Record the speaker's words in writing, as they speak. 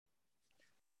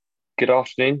good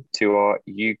afternoon to our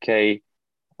UK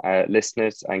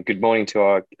listeners, and good morning to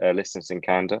our listeners in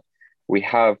Canada. We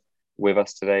have with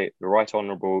us today the Right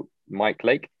Honourable Mike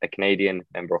Lake, a Canadian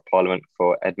Member of Parliament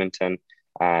for Edmonton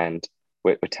and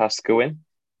Wetaskiwin.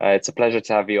 It's a pleasure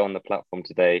to have you on the platform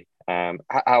today.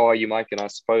 How are you, Mike? And I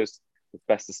suppose it's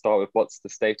best to start with what's the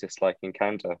status like in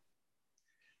Canada?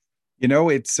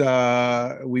 It's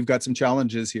we've got some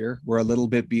challenges here. We're a little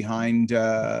bit behind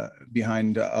a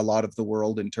lot of the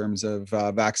world in terms of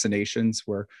vaccinations.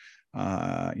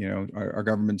 Our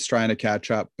government's trying to catch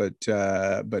up, but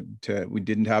we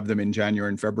didn't have them in January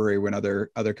and February when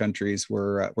other countries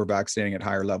were vaccinating at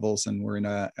higher levels, and we're in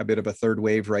a bit of a third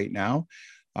wave right now.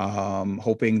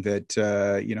 Hoping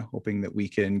that we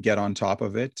can get on top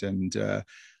of it and.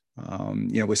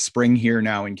 With spring here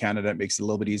now in Canada, it makes it a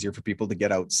little bit easier for people to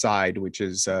get outside, which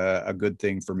is a good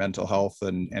thing for mental health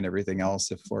and everything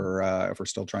else if we're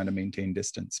still trying to maintain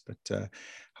distance. But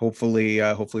hopefully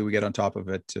we get on top of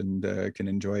it and can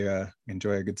enjoy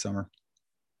a good summer.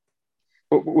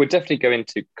 We'll definitely go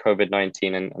into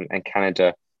COVID-19 and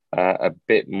Canada a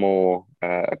bit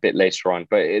later on,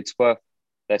 but it's worth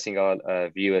letting our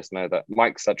viewers know that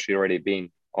Mike's actually already been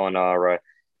on our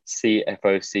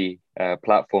CFOC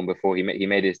platform before. He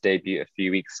made his debut a few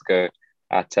weeks ago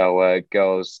at our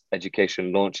Girls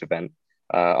Education launch event.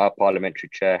 Our parliamentary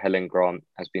chair, Helen Grant,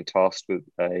 has been tasked with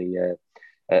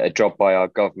a job by our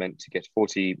government to get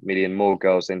 40 million more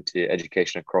girls into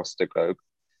education across the globe.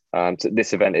 So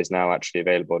this event is now actually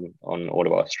available on all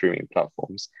of our streaming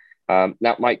platforms.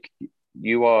 Now, Mike,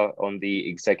 you are on the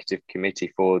executive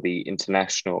committee for the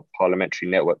International Parliamentary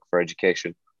Network for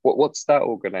Education. What's that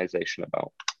organization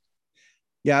about?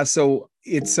 Yeah, so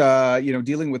it's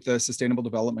dealing with the Sustainable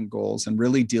Development Goals and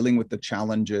really dealing with the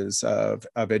challenges of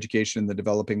education in the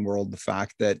developing world. The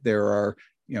fact that there are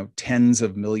tens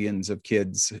of millions of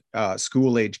kids,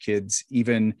 school age kids,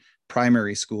 even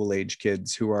primary school age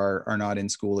kids who are not in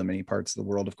school in many parts of the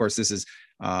world. Of course, this is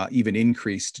even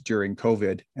increased during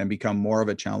COVID and become more of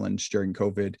a challenge during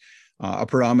COVID.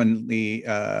 Predominantly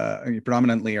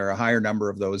or a higher number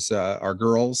of those are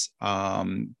girls.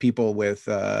 People with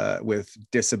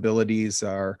disabilities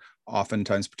are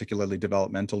oftentimes, particularly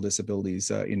developmental disabilities,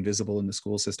 invisible in the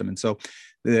school system. And so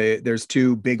there's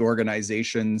two big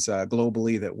organizations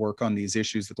globally that work on these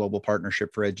issues: the Global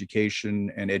Partnership for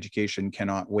Education and Education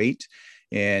Cannot Wait.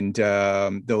 And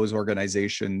those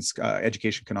organizations,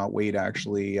 Education Cannot Wait,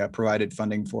 actually provided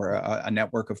funding for a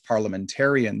network of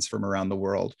parliamentarians from around the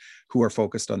world who are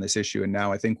focused on this issue. And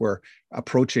now I think we're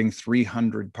approaching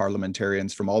 300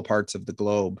 parliamentarians from all parts of the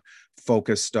globe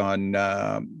focused on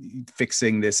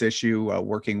fixing this issue,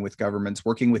 working with governments,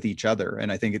 working with each other.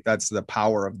 And I think that's the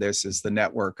power of this, is the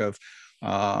network of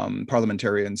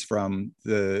parliamentarians from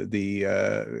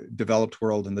the developed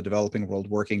world and the developing world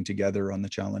working together on the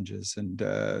challenges. And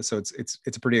so it's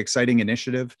a pretty exciting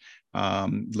initiative,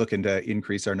 looking to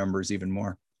increase our numbers even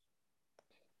more.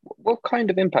 What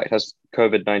kind of impact has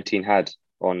COVID-19 had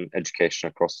on education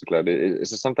across the globe?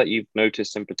 Is there something that you've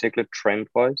noticed in particular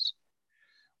trend-wise?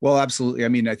 Well, absolutely. I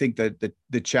mean, I think that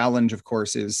the challenge, of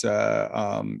course, is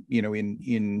in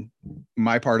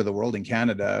my part of the world, in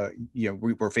Canada,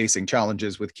 we're facing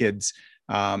challenges with kids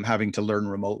having to learn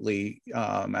remotely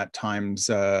at times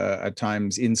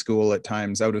in school, at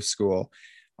times out of school.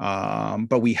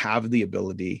 But we have the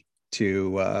ability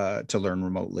to learn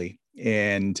remotely,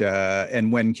 and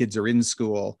when kids are in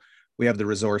school, we have the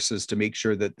resources to make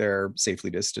sure that they're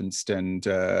safely distanced and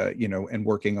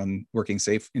working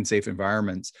safe in safe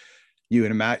environments. You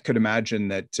could imagine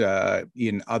that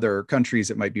in other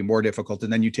countries it might be more difficult,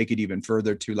 and then you take it even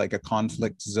further to like a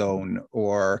conflict zone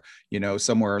or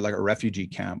somewhere like a refugee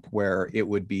camp where it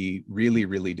would be really,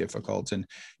 really difficult. And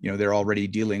they're already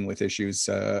dealing with issues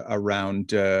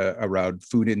around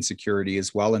food insecurity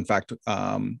as well. In fact,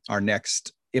 our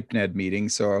next IPNED meeting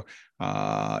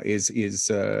is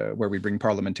where we bring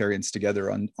parliamentarians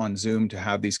together on Zoom to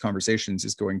have these conversations,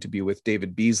 is going to be with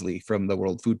David Beasley from the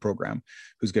World Food Programme,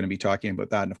 who's going to be talking about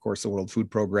that. And of course, the World Food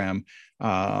Programme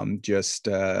just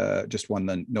won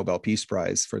the Nobel Peace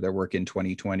Prize for their work in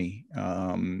 2020.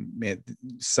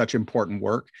 Such important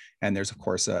work, and there's of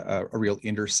course a real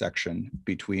intersection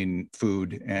between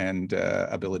food and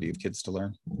ability of kids to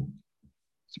learn.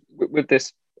 With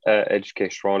this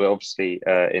education role, it obviously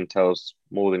entails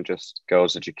more than just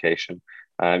girls' education.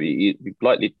 You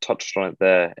lightly touched on it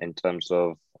there in terms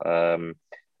of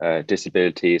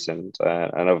disabilities and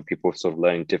other people with sort of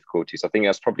learning difficulties. I think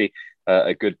that's probably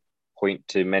a good point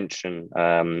to mention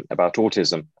about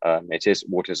autism. It is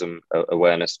Autism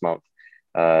Awareness Month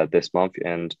this month,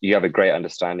 and you have a great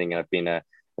understanding and have been a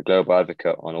a global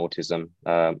advocate on autism.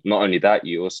 Not only that,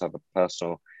 you also have a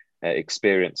personal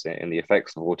experience in the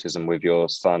effects of autism with your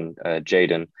son,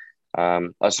 Jaden.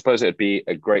 I suppose it would be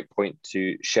a great point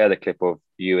to share the clip of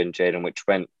you and Jaden, which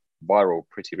went viral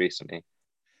pretty recently.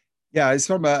 Yeah, it's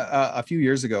from a few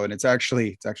years ago, and it's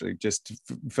actually just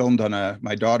filmed on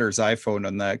my daughter's iPhone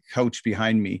on the couch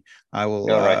behind me. I will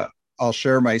All right. I'll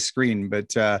share my screen, but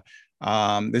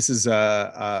this is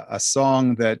a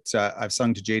song that I've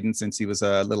sung to Jaden since he was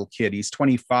a little kid. He's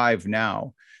 25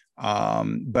 now,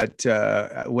 but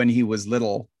when he was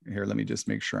little, here, let me just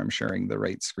make sure I'm sharing the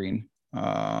right screen.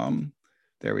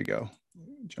 There we go.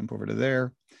 Jump over to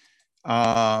there.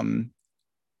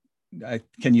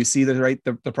 Can you see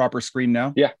the proper screen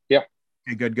now? Yeah, yeah.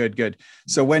 Okay, good.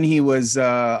 So when he was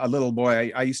a little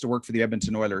boy, I used to work for the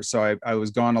Edmonton Oilers. So I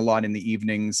was gone a lot in the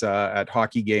evenings at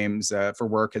hockey games for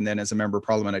work. And then as a member of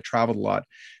parliament, I traveled a lot.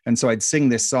 And so I'd sing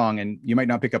this song, and you might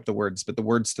not pick up the words, but the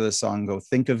words to the song go,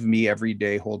 "Think of me every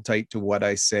day, hold tight to what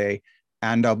I say,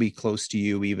 and I'll be close to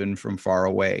you even from far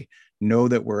away. Know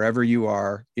that wherever you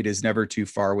are, it is never too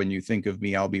far. When you think of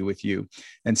me, I'll be with you."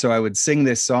 And so I would sing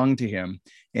this song to him.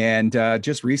 And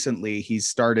just recently, he's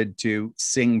started to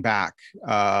sing back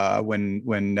when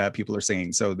people are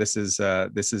singing. So this is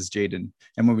Jaden.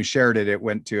 And when we shared it, it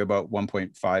went to about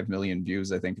 1.5 million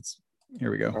views. I think it's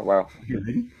here we go. Oh, wow.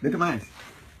 Okay, look at my eyes.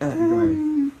 Look at my eyes.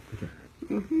 Okay.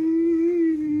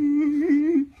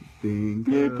 Think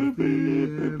of me every day,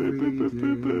 and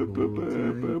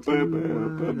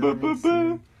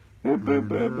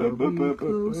I'll be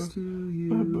close to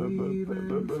you even from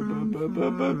far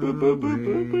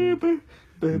away.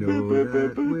 Know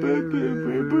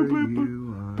that wherever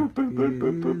you are, it is never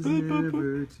too far. When you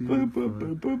think of me, I'll be with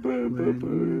you.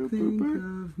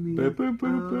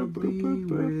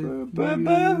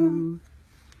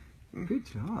 Good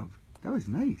job. That was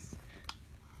nice.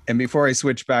 And before I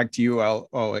switch back to you, I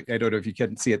don't know if you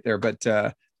can see it there, but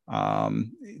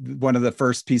one of the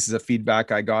first pieces of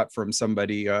feedback I got from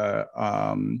somebody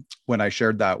when I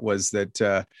shared that was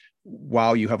that,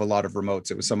 wow, you have a lot of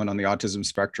remotes. It was someone on the autism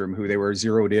spectrum who they were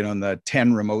zeroed in on the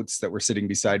 10 remotes that were sitting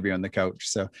beside me on the couch.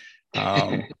 So,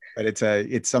 but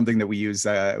it's something that we use,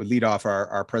 lead off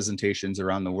our presentations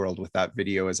around the world with that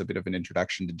video as a bit of an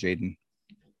introduction to Jaden.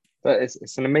 But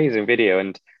it's an amazing video,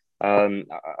 and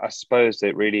I suppose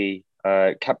it really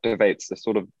captivates the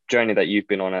sort of journey that you've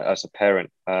been on as a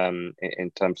parent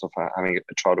in terms of having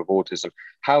a child with autism.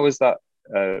 How has that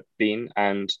been?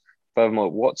 And furthermore,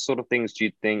 what sort of things do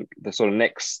you think the sort of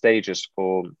next stages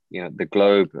for the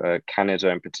globe, Canada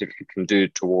in particular, can do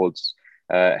towards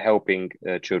helping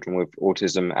children with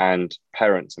autism and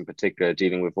parents in particular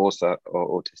dealing with also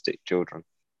autistic children?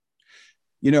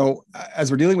 As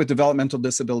we're dealing with developmental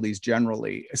disabilities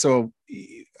generally, so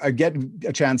I get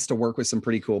a chance to work with some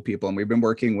pretty cool people. And we've been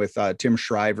working with Tim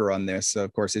Shriver on this.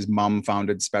 Of course, his mom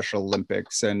founded Special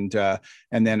Olympics. And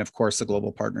then, of course, the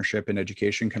Global Partnership in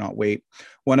Education Cannot Wait.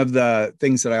 One of the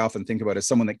things that I often think about is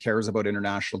someone that cares about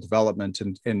international development.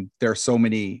 And there are so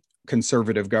many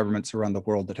conservative governments around the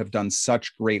world that have done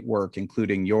such great work,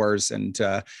 including yours. And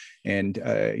I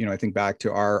think back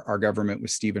to our government with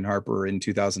Stephen Harper in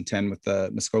 2010 with the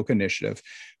Muskoka Initiative.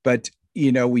 But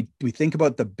we think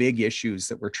about the big issues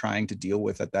that we're trying to deal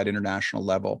with at that international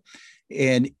level.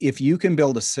 And if you can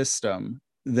build a system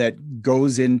that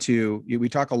goes into, we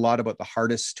talk a lot about the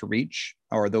hardest to reach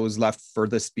or those left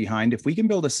furthest behind. If we can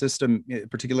build a system,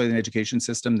 particularly an education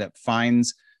system, that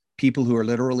finds people who are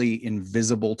literally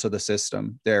invisible to the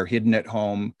system, they're hidden at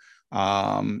home.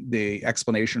 The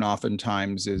explanation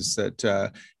oftentimes is that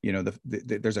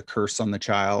there's a curse on the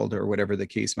child or whatever the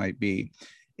case might be,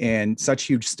 and such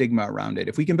huge stigma around it.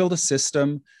 If we can build a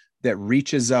system that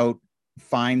reaches out,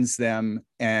 finds them,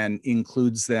 and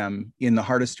includes them in the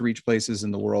hardest to reach places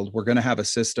in the world, we're going to have a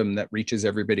system that reaches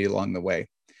everybody along the way.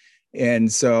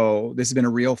 And so this has been a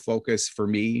real focus for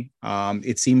me.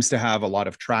 It seems to have a lot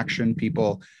of traction.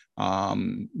 People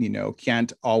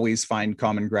can't always find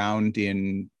common ground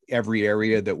in every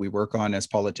area that we work on as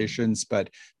politicians, but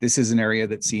this is an area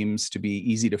that seems to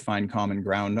be easy to find common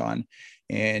ground on,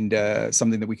 and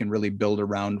something that we can really build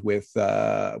around with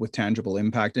tangible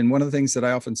impact. And one of the things that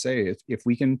I often say, if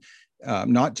we can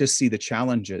not just see the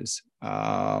challenges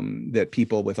that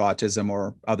people with autism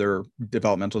or other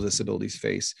developmental disabilities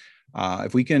face,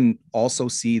 if we can also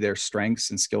see their strengths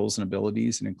and skills and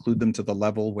abilities and include them to the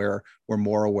level where we're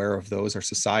more aware of those, our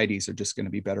societies are just going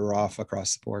to be better off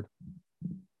across the board.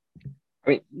 I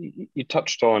mean, you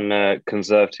touched on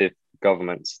conservative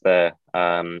governments there.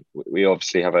 We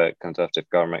obviously have a conservative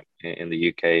government in the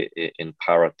UK in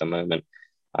power at the moment.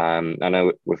 I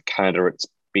know with Canada, it's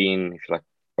been, if you like,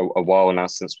 a while now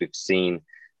since we've seen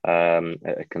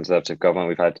a Conservative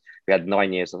government. We had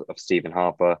 9 years of Stephen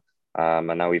Harper, and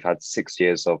now we've had 6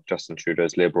 years of Justin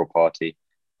Trudeau's Liberal Party.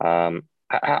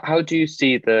 How do you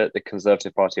see the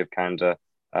Conservative Party of Canada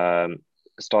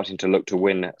starting to look to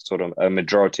win sort of a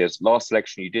majority? As last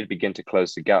election, you did begin to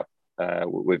close the gap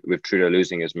with Trudeau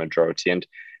losing his majority, and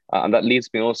that leads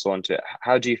me also on to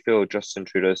how do you feel Justin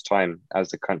Trudeau's time as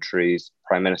the country's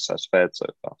prime minister has fared so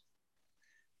far?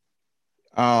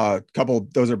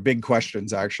 Those are big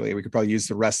questions, actually. We could probably use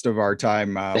the rest of our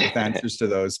time with answers to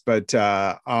those. But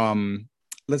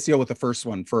let's deal with the first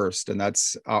one first, and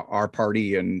that's our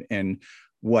party and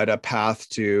what a path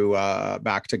to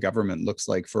back to government looks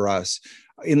like for us.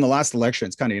 In the last election,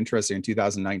 it's kind of interesting. In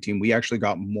 2019, we actually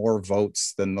got more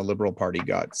votes than the Liberal Party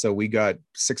got. So we got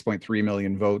 6.3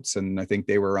 million votes, and I think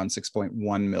they were around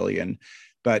 6.1 million.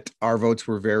 But our votes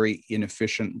were very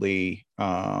inefficiently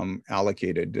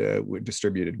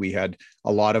distributed. We had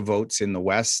a lot of votes in the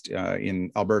West,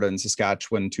 in Alberta and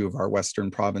Saskatchewan, two of our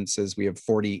Western provinces. We have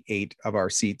 48 of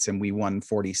our seats, and we won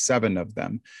 47 of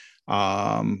them.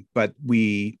 But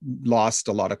we lost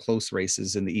a lot of close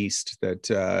races in the East that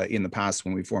in the past,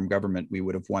 when we formed government, we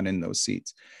would have won in those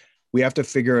seats. We have to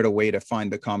figure out a way to find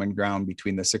the common ground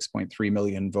between the 6.3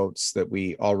 million votes that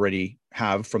we already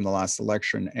have from the last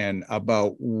election and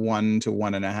about 1 to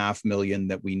 1.5 million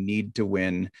that we need to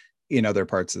win in other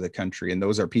parts of the country. And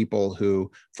those are people who,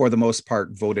 for the most part,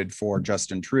 voted for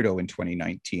Justin Trudeau in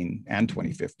 2019 and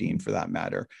 2015, for that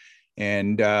matter.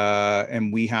 And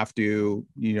we have to,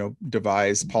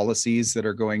 devise policies that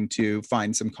are going to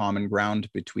find some common ground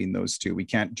between those two. We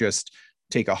can't just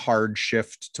take a hard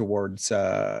shift towards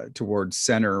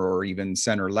center or even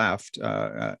center left.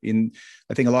 I think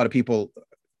a lot of people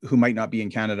who might not be in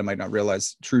Canada might not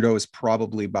realize Trudeau is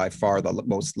probably by far the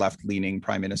most left-leaning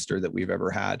prime minister that we've ever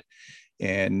had.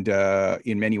 And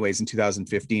in many ways, in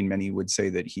 2015, many would say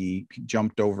that he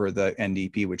jumped over the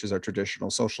NDP, which is our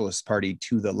traditional socialist party,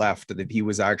 to the left, that he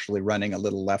was actually running a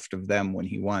little left of them when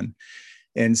he won.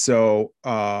 And so,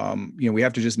 we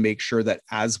have to just make sure that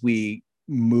as we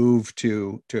move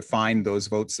to find those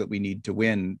votes that we need to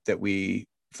win, that we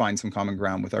find some common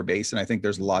ground with our base. And I think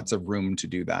there's lots of room to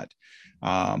do that.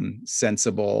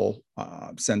 Sensible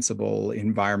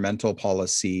environmental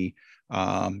policy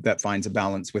that finds a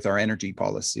balance with our energy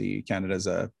policy. Canada's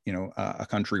a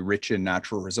country rich in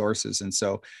natural resources. And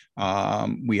so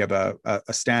we have a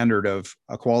standard of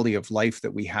a quality of life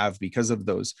that we have because of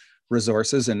those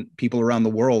resources, and people around the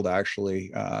world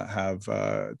actually have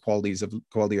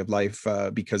quality of life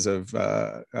because of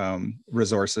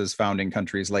resources found in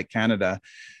countries like Canada.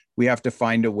 We have to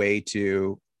find a way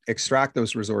to extract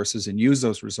those resources and use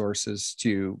those resources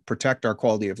to protect our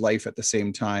quality of life at the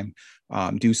same time,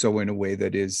 do so in a way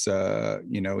that is,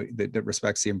 that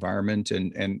respects the environment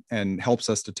and helps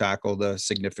us to tackle the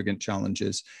significant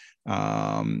challenges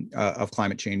of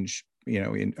climate change,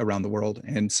 around the world.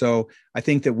 And so I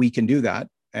think that we can do that.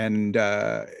 And,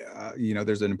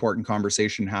 there's an important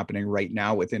conversation happening right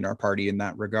now within our party in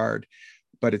that regard,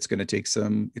 but it's going to take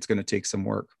some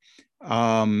work.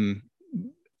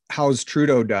 How's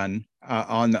Trudeau done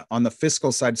on the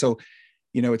fiscal side? So,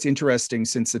 it's interesting,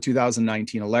 since the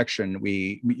 2019 election,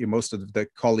 most of the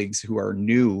colleagues who are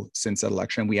new since that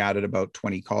election, we added about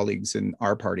 20 colleagues in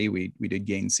our party. We did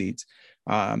gain seats.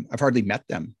 I've hardly met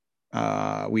them.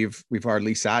 We've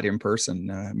hardly sat in person.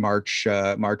 March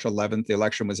 11th, the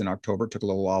election was in October. It took a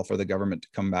little while for the government to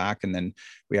come back, and then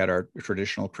we had our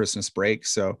traditional Christmas break.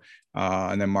 So,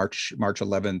 and then March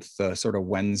 11th, sort of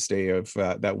Wednesday of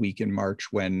that week in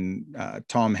March, when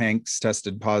Tom Hanks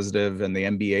tested positive and the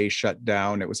NBA shut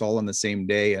down. It was all on the same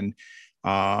day, and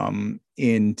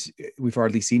we've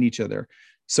hardly seen each other.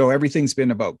 So everything's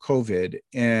been about COVID,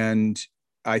 and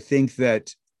I think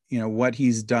that what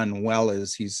he's done well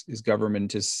is his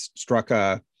government has struck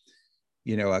a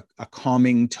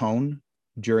calming tone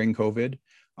during COVID.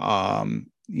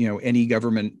 Any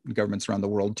governments around the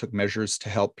world took measures to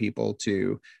help people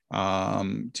to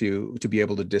be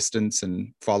able to distance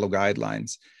and follow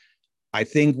guidelines. I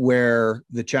think where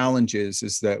the challenge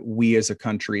is that we as a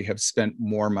country have spent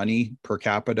more money per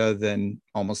capita than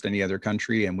almost any other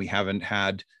country, and we haven't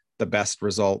had the best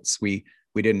results. We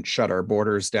didn't shut our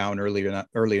borders down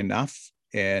early enough,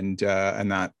 and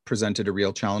that presented a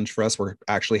real challenge for us. We're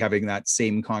actually having that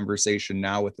same conversation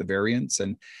now with the variants,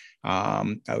 and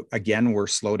again, we're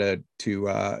slow to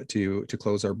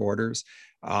close our borders.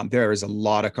 There is a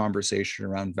lot of conversation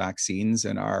around vaccines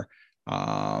and our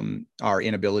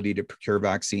inability to procure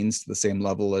vaccines to the same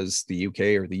level as the UK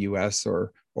or the US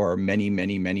or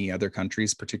many other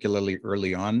countries, particularly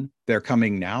early on. They're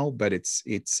coming now, but it's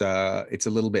a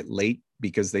little bit late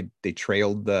because they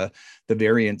trailed the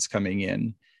variants coming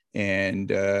in, and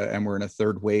we're in a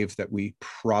third wave that we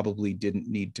probably didn't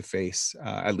need to face,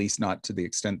 at least not to the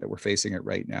extent that we're facing it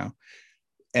right now.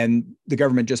 And the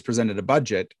government just presented a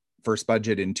budget, first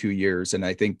budget in 2 years. And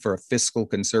I think for a fiscal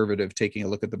conservative taking a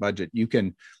look at the budget, you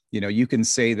can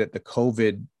say that the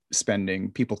COVID spending,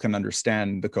 people can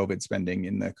understand the COVID spending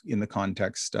in the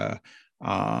context of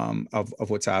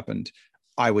what's happened.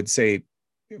 I would say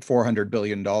 $400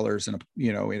 billion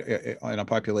in a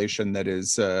population that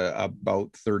is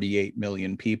about 38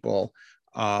 million people.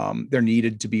 There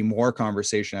needed to be more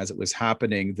conversation as it was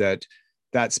happening that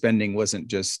spending wasn't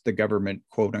just the government,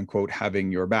 quote unquote,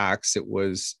 having your backs. It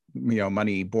was,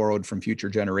 money borrowed from future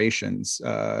generations,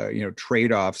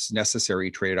 trade-offs, necessary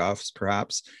trade-offs,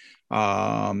 perhaps,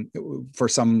 for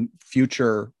some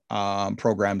future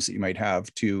programs that you might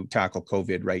have to tackle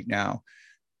COVID right now.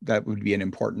 That would be an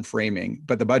important framing.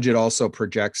 But the budget also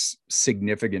projects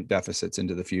significant deficits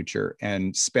into the future,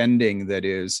 and spending that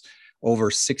is over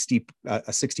a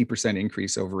 60%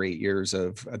 increase over 8 years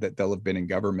that they'll have been in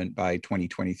government by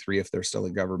 2023 if they're still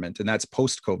in government. And that's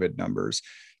post-COVID numbers.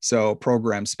 So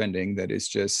program spending that has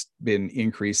just been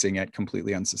increasing at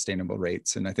completely unsustainable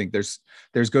rates. And I think there's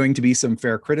going to be some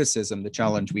fair criticism. The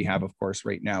challenge we have, of course,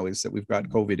 right now is that we've got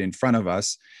COVID in front of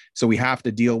us. So we have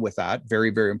to deal with that. Very,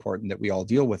 very important that we all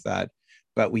deal with that.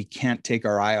 But we can't take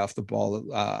our eye off the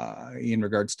ball in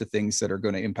regards to things that are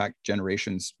going to impact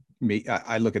generations.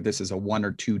 I look at this as a 1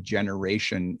 or 2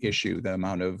 generation issue, the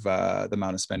amount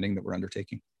of spending that we're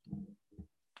undertaking.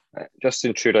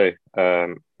 Justin Trudeau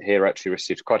here actually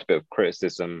received quite a bit of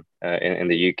criticism in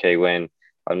the UK when,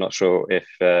 I'm not sure if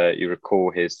you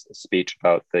recall his speech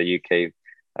about the UK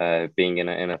being in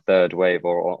a third wave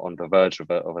or on the verge of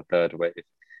a third wave.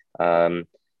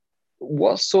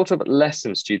 What sort of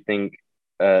lessons do you think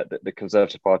that the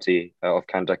Conservative Party of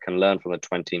Canada can learn from the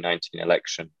 2019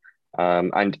 election?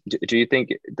 And do you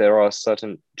think there are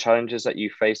certain challenges that you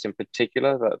face in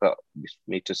particular that you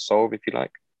need to solve, if you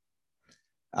like?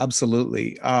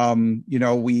 Absolutely.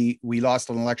 We lost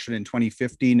an election in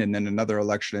 2015 and then another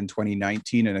election in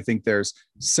 2019. And I think there's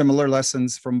similar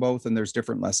lessons from both, and there's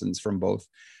different lessons from both.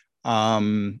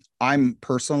 I'm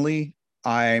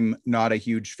not a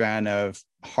huge fan of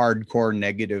hardcore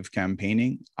negative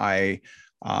campaigning.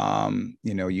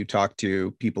 You talk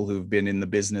to people who've been in the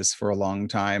business for a long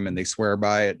time and they swear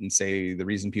by it and say the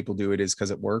reason people do it is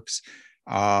because it works.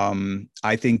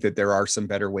 I think that there are some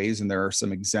better ways, and there are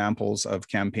some examples of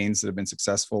campaigns that have been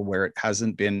successful where it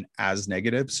hasn't been as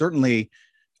negative. Certainly,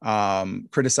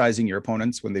 criticizing your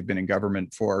opponents when they've been in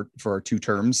government for 2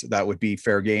 terms, that would be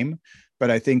fair game.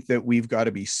 But I think that we've got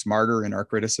to be smarter in our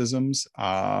criticisms,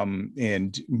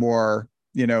 and more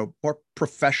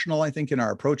professional, I think, in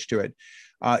our approach to it.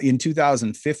 In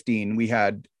 2015, we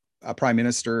had a prime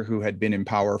minister who had been in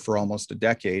power for almost a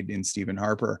decade in Stephen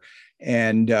Harper,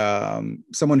 and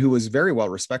someone who was very well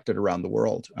respected around the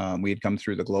world. We had come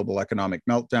through the global economic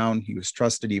meltdown. He was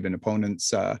trusted. Even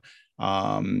opponents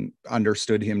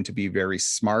understood him to be very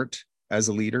smart as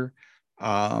a leader.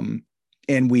 And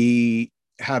we,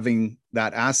 having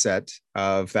that asset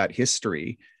of that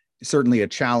history, certainly a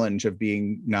challenge of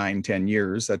being 9-10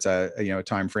 years. That's a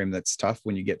time frame that's tough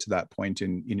when you get to that point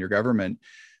in your government.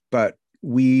 But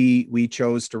we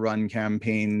chose to run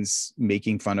campaigns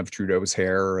making fun of Trudeau's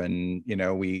hair, and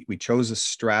we chose a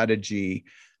strategy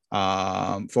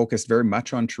focused very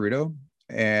much on Trudeau.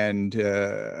 And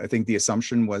I think the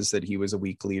assumption was that he was a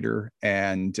weak leader,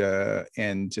 and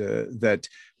that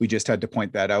we just had to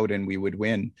point that out and we would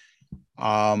win.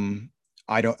 I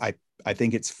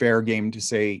think it's fair game to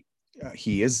say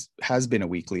he has been a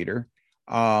weak leader.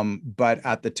 But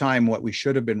at the time, what we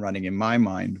should have been running, in my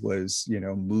mind, was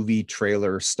movie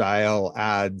trailer style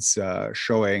ads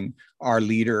showing our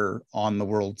leader on the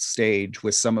world stage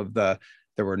with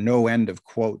there were no end of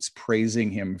quotes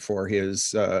praising him for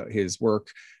his work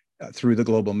through the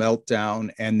global meltdown,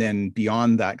 and then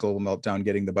beyond that global meltdown,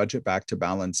 getting the budget back to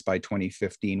balance by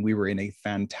 2015. We were in a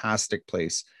fantastic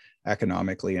place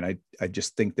economically, and I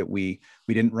just think that we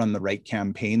didn't run the right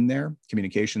campaign there,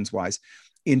 communications wise.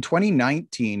 In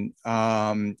 2019,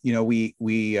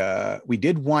 we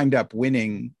did wind up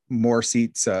winning more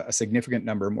seats, a significant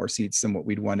number more seats than what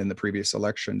we'd won in the previous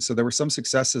election. So there were some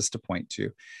successes to point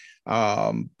to.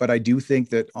 But I do think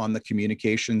that on the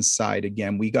communications side,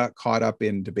 again, we got caught up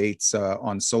in debates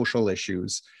on social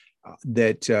issues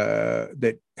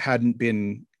that hadn't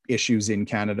been issues in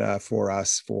Canada for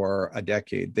us for a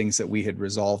decade, things that we had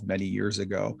resolved many years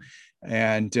ago.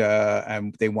 And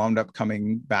they wound up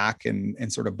coming back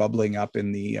and sort of bubbling up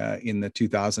in the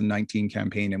 2019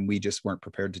 campaign, and we just weren't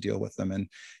prepared to deal with them.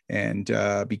 And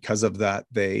because of that,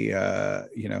 we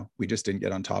just didn't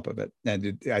get on top of it.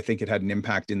 And I think it had an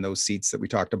impact in those seats that we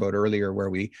talked about earlier,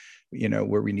 where we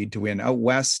need to win. Out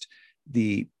west,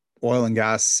 the oil and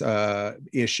gas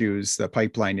issues, the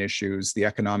pipeline issues, the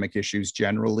economic issues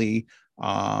generally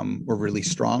were really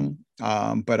strong.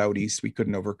 But out east, we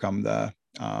couldn't overcome that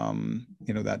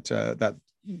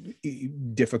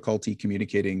difficulty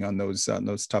communicating on those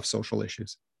tough social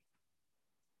issues.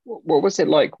 What was it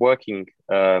like working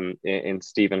in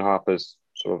Stephen Harper's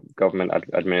sort of government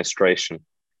administration?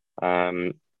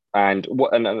 And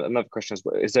another question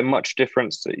is there much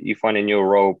difference that you find in your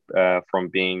role from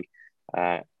being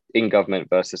in government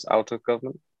versus out of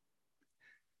government?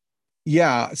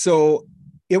 Yeah, so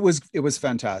it was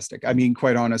fantastic. I mean,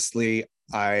 quite honestly,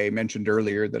 I mentioned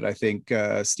earlier that I think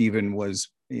Stephen was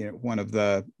one of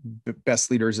the best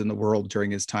leaders in the world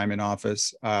during his time in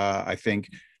office. I think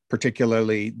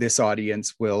particularly this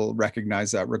audience will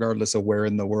recognize that regardless of where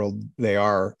in the world they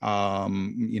are,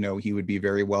 he would be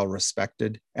very well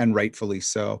respected, and rightfully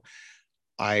so.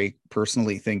 I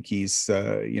personally think he's,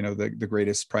 the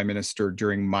greatest prime minister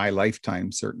during my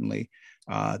lifetime, certainly,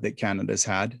 that Canada's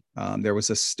had. There was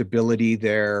a stability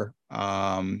there,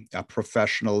 a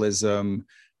professionalism.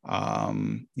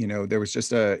 There was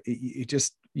just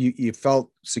you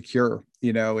felt secure,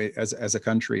 as a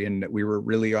country, and that we were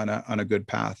really on a good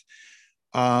path.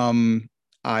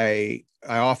 I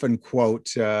often quote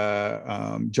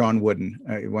John Wooden,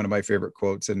 one of my favorite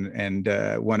quotes, and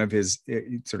one of his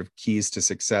sort of keys to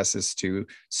success is to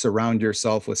surround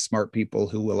yourself with smart people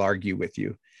who will argue with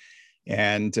you.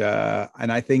 And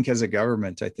I think as a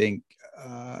government, the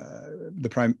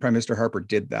Prime Minister Harper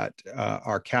did that.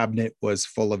 Our cabinet was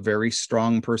full of very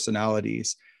strong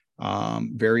personalities,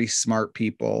 very smart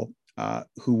people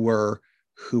who were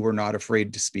not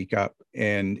afraid to speak up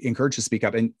and encouraged to speak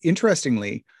up. And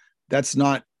interestingly, that's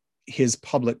not his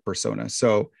public persona.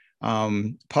 So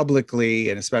publicly,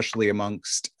 and especially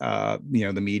amongst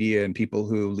the media and people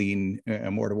who lean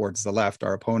more towards the left,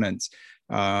 our opponents,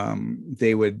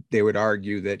 they would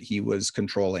argue that he was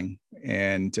controlling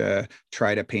and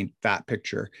try to paint that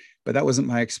picture. But that wasn't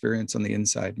my experience on the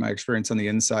inside. My experience on the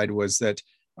inside was that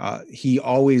he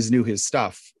always knew his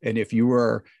stuff, and if you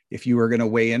were going to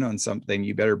weigh in on something,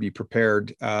 you better be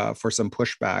prepared for some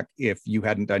pushback if you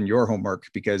hadn't done your homework,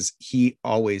 because he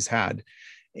always had.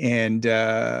 And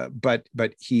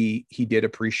but he did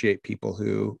appreciate people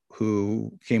who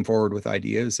came forward with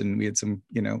ideas, and we had some,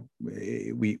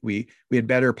 we had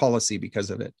better policy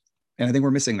because of it. And I think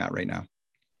we're missing that right now.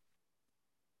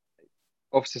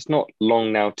 Obviously, it's not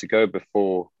long now to go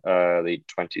before the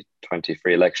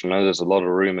 2023 election. I know there's a lot of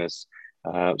rumors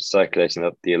circulating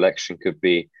that the election could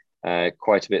be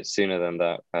quite a bit sooner than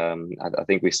that. I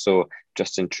think we saw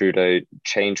Justin Trudeau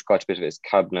change quite a bit of his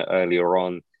cabinet earlier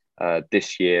on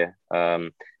this year,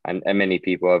 and many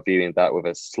people are viewing that with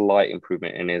a slight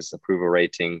improvement in his approval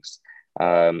ratings.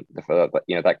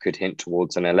 That could hint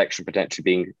towards an election potentially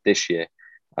being this year.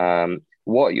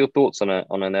 What are your thoughts on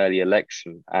an early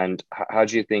election, and how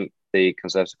do you think the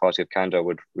Conservative Party of Canada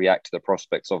would react to the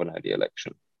prospects of an early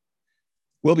election?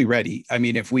 We'll be ready. I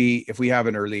mean, if we have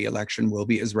an early election, we'll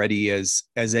be as ready as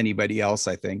anybody else.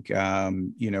 I think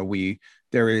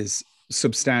there is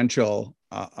substantial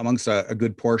amongst a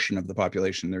good portion of the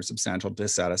population. There's substantial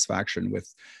dissatisfaction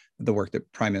with the work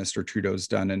that Prime Minister Trudeau's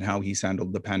done and how he's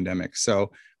handled the pandemic.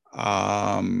 So,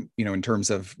 in terms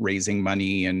of raising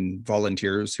money and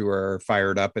volunteers who are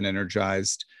fired up and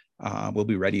energized, we'll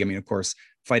be ready. I mean, of course,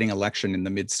 fighting election in the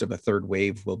midst of a third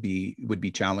wave would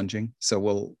be challenging. So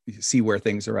we'll see where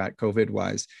things are at COVID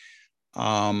wise.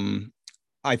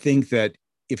 I think that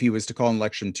if he was to call an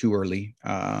election too early,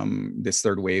 this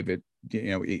third wave, it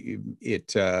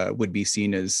would be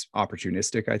seen as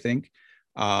opportunistic, I think.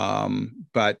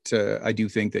 But I do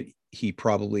think that he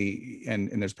probably, and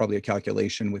there's probably a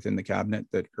calculation within the cabinet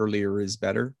that earlier is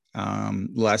better,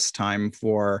 less time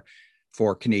for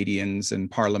Canadians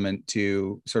and Parliament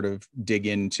to sort of dig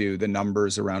into the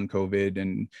numbers around COVID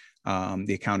and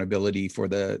the accountability for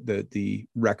the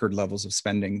record levels of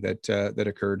spending that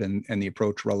occurred and the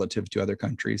approach relative to other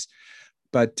countries.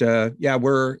 But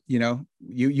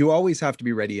you always have to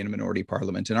be ready in a minority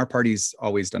parliament, and our party's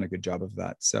always done a good job of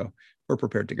that. So we're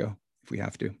prepared to go if we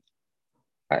have to.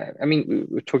 I mean,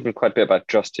 we're talking quite a bit about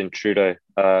Justin Trudeau,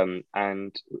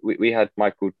 and we had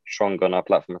Michael Chong on our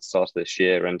platform at the start of this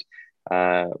year, and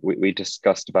we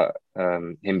discussed about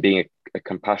him being a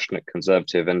compassionate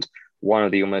conservative, and one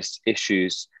of the almost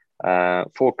issues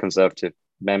for conservative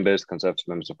members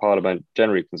of parliament,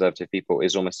 generally conservative people,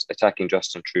 is almost attacking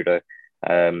Justin Trudeau,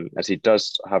 as he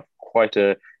does have quite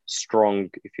a strong,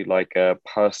 if you like,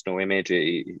 personal image.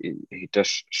 He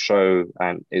does show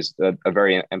and is a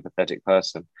very empathetic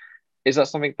person. Is that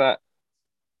something that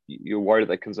you're worried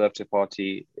that the Conservative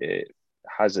Party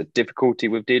has a difficulty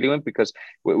with dealing with? Because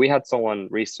we had someone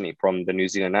recently from the New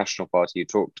Zealand National Party who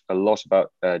talked a lot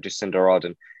about Jacinda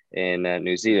Ardern in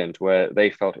New Zealand, where they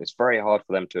felt it's very hard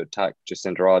for them to attack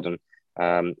Jacinda Ardern,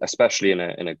 especially in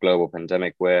a global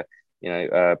pandemic where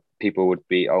people would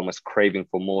be almost craving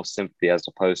for more sympathy as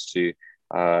opposed to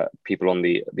people on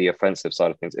the offensive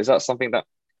side of things. Is that something that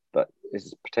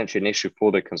is potentially an issue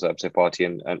for the Conservative Party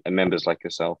and members like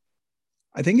yourself?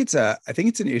 I think it's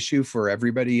an issue for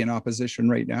everybody in opposition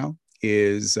right now.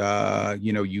 Is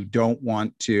you don't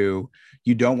want to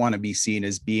be seen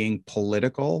as being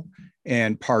political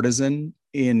and partisan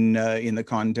in the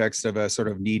context of a sort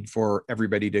of need for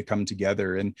everybody to come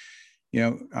together. And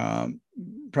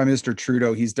Prime Minister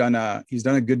Trudeau, he's done a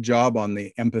good job on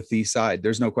the empathy side.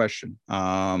 There's no question.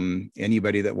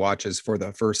 Anybody that watches for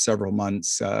the first several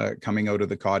months coming out of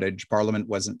the cottage, Parliament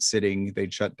wasn't sitting.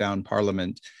 They'd shut down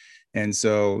Parliament. And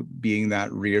so being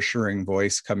that reassuring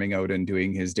voice coming out and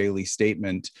doing his daily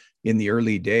statement in the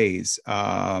early days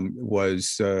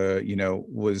was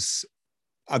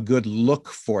a good look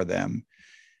for them.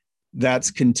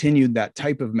 That's continued. That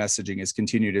type of messaging has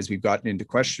continued as we've gotten into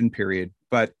question period.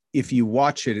 But if you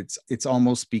watch it, it's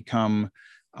almost becomes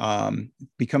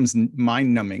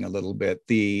mind numbing a little bit.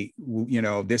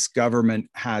 This government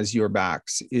has your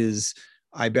backs is,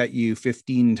 I bet you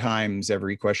 15 times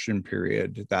every question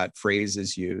period that phrase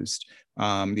is used.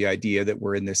 The idea that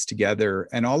we're in this together,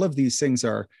 and all of these things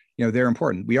are, they're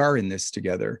important. We are in this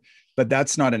together, but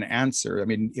that's not an answer. I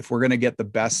mean, if we're going to get the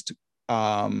best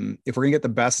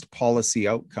policy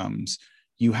outcomes,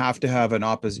 you have to have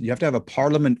a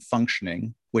parliament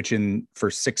functioning, which for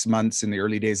 6 months in the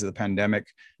early days of the pandemic,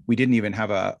 we didn't even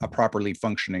have a properly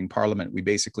functioning parliament. We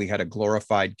basically had a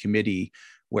glorified committee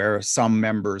where some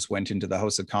members went into the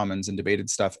House of Commons and debated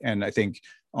stuff. And I think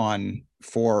on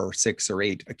 4 or 6 or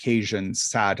 8 occasions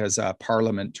sat as a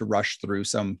parliament to rush through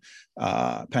some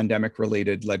pandemic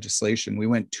related legislation. We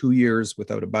went 2 years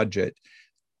without a budget.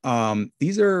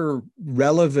 These are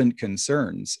relevant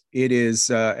concerns. It is,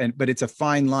 but it's a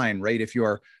fine line, right? If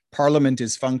your parliament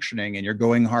is functioning and you're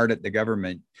going hard at the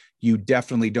government, you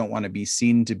definitely don't want to be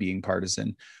seen to being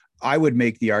partisan. I would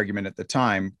make the argument at the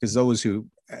time, because those who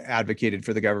advocated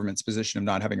for the government's position of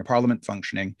not having a parliament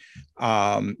functioning,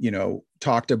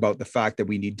 talked about the fact that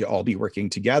we need to all be working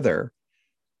together.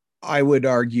 I would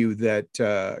argue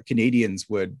that Canadians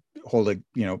would hold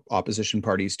opposition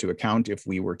parties to account if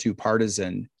we were too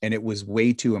partisan, and it was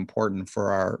way too important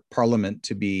for our parliament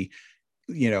to be,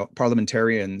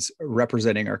 parliamentarians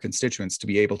representing our constituents to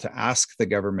be able to ask the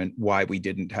government why we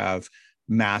didn't have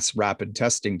mass rapid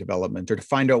testing development, or to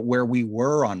find out where we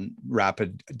were on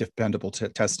rapid dependable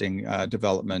testing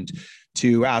development,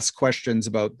 to ask questions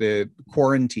about the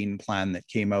quarantine plan that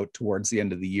came out towards the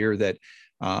end of the year that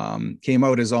came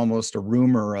out as almost a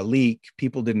rumor, a leak.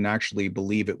 People didn't actually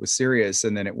believe it was serious.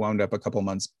 And then it wound up a couple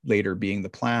months later being the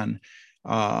plan,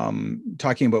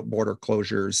 talking about border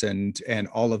closures and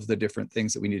all of the different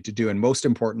things that we need to do. And most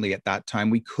importantly, at that time,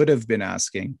 we could have been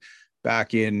asking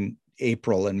back in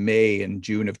April and May and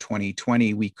June of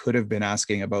 2020, we could have been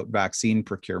asking about vaccine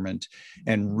procurement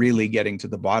and really getting to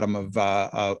the bottom of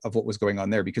what was going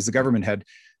on there, because the government had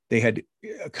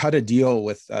cut a deal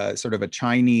with sort of a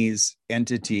Chinese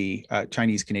entity,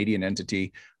 Chinese Canadian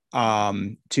entity,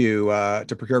 to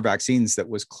procure vaccines that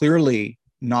was clearly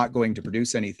not going to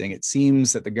produce anything. It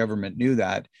seems that the government knew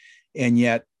that, and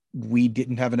yet we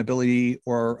didn't have an ability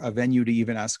or a venue to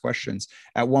even ask questions.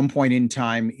 At one point in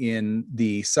time in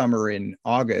the summer in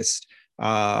August,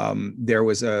 there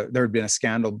had been a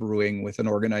scandal brewing with an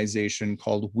organization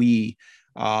called WE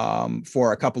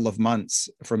for a couple of months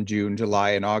from June, July,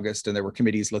 and August, and there were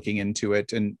committees looking into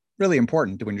it. And really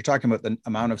important, when you're talking about the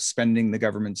amount of spending the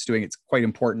government's doing, it's quite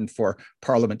important for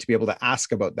Parliament to be able to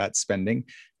ask about that spending.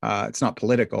 It's not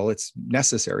political, it's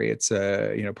necessary. It's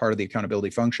part of the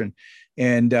accountability function.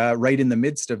 And right in the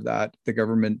midst of that, the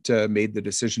government made the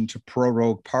decision to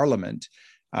prorogue Parliament,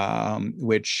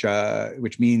 which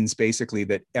means basically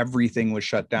that everything was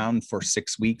shut down for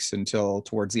 6 weeks until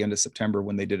towards the end of September,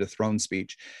 when they did a throne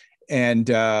speech. And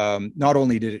not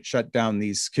only did it shut down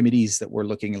these committees that were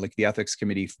looking, like the ethics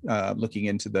committee looking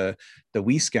into the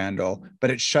WE scandal, but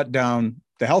it shut down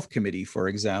the health committee, for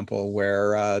example,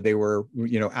 where they were,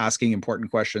 asking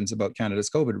important questions about Canada's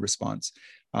COVID response.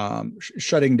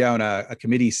 Shutting down a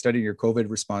committee studying your COVID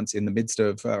response in the midst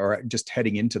of, or just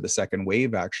heading into the second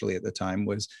wave, actually at the time,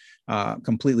 was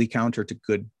completely counter to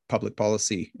good public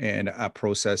policy and a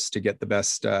process to get the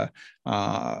best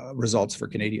results for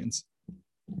Canadians.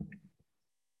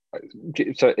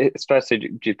 So it's fair to say, do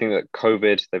you think that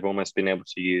COVID, they've almost been able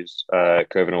to use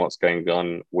COVID and what's going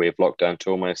on with lockdown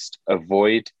to almost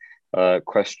avoid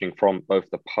questioning from both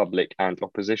the public and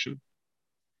opposition?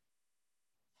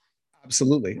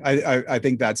 Absolutely. I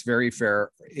think that's very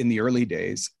fair in the early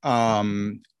days.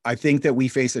 I think that we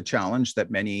face a challenge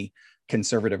that many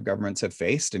conservative governments have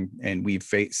faced, and we've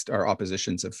faced, our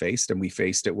oppositions have faced, and we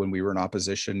faced it when we were in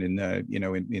opposition in the,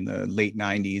 in the late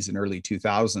 90s and early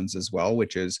 2000s as well,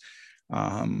 which is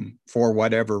for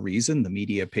whatever reason, the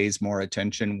media pays more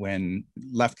attention when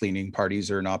left-leaning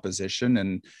parties are in opposition,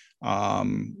 and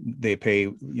they pay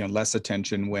less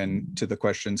attention when to the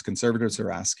questions conservatives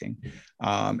are asking.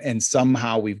 And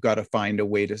somehow we've got to find a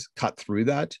way to cut through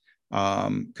that.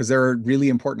 Because there are really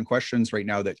important questions right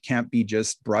now that can't be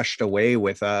just brushed away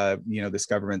with, this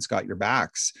government's got your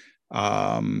backs.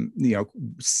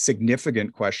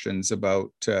 Significant questions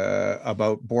about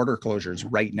border closures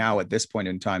right now at this point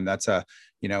in time. That's a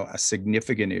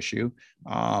significant issue.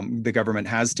 The government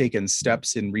has taken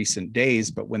steps in recent days,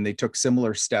 but when they took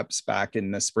similar steps back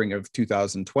in the spring of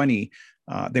 2020,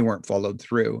 they weren't followed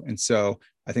through. And so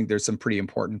I think there's some pretty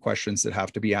important questions that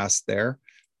have to be asked there.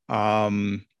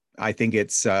 I think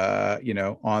it's,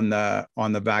 on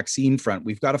the vaccine front,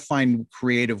 we've got to find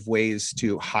creative ways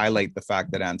to highlight the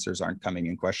fact that answers aren't coming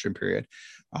in question period.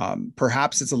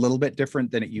 Perhaps it's a little bit different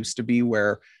than it used to be,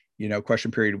 where, question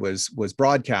period was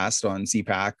broadcast on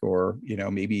CPAC, or,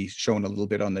 maybe shown a little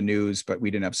bit on the news, but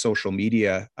we didn't have social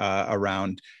media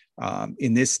around.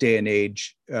 In this day and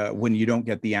age, when you don't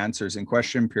get the answers in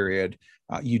question period,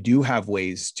 you do have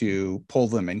ways to pull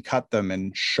them and cut them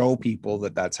and show people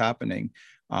that that's happening.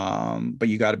 But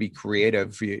you got to be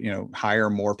creative, hire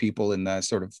more people in the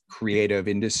sort of creative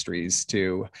industries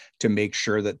to make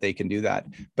sure that they can do that.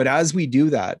 But as we do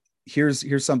that,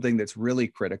 here's something that's really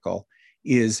critical,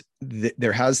 is that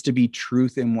there has to be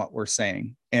truth in what we're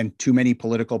saying. And too many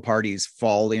political parties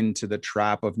fall into the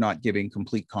trap of not giving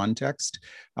complete context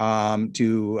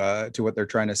to what they're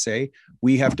trying to say.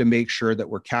 We have to make sure that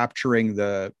we're capturing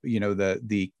the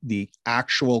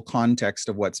actual context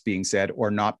of what's being said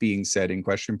or not being said in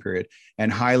question period,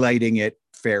 and highlighting it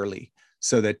fairly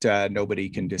so that nobody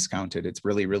can discount it. It's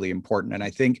really, really important. And I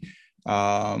think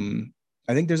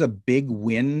there's a big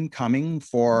win coming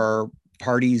for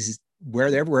parties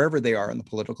wherever they are in the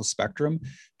political spectrum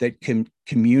that can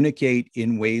communicate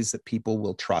in ways that people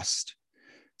will trust.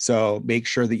 So make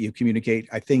sure that you communicate,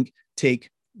 I think, take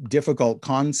difficult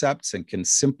concepts and can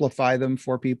simplify them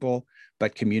for people,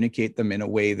 but communicate them in a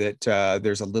way that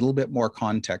there's a little bit more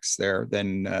context there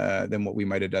than what we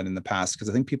might have done in the past. Because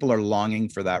I think people are longing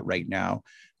for that right now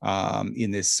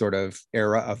in this sort of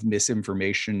era of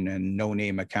misinformation and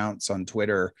no-name accounts on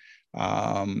Twitter.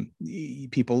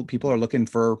 People are looking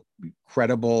for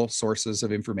credible sources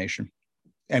of information,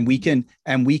 and we can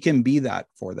be that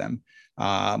for them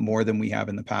more than we have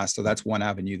in the past. So that's one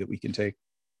avenue that we can take.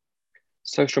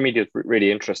 Social media is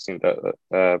really interesting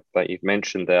that you've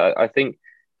mentioned there. I think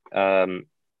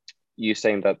you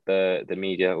saying that the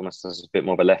media almost has a bit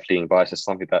more of a left-leaning bias is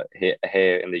something that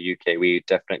here in the UK we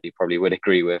definitely probably would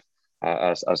agree with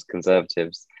as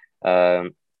conservatives.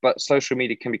 But social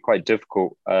media can be quite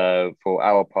difficult for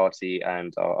our party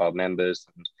and our members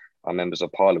and our members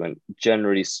of parliament.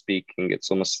 Generally speaking, it's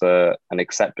almost an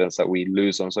acceptance that we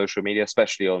lose on social media,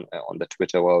 especially on the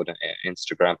Twitter world and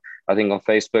Instagram. I think on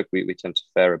Facebook, we tend to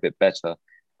fare a bit better.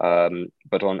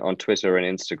 But on Twitter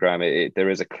and Instagram,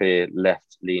 there is a clear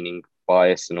left-leaning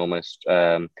bias and almost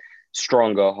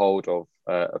stronger hold of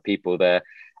people there.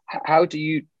 How do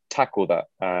you tackle that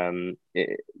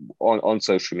on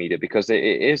social media? Because it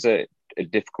is a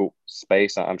difficult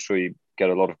space. I'm sure you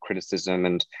get a lot of criticism,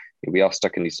 and we are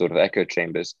stuck in these sort of echo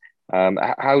chambers.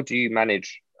 How do you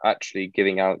manage actually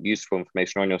giving out useful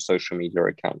information on your social media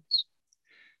accounts?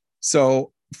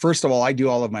 So first of all, I do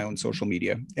all of my own social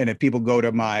media. And if people go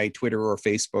to my Twitter or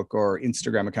Facebook or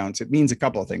Instagram accounts, it means a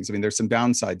couple of things. I mean, there's some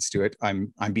downsides to it.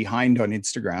 I'm behind on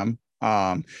Instagram.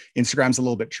 Instagram's a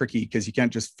little bit tricky because you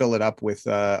can't just fill it up with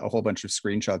a whole bunch of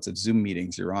screenshots of Zoom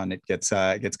meetings you're on. It gets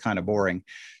kind of boring.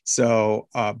 So,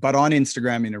 but on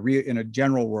Instagram, in a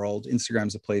general world,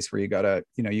 Instagram's a place where you gotta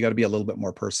be a little bit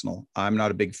more personal. I'm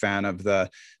not a big fan of the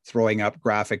throwing up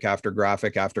graphic after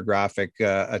graphic after graphic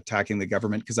attacking the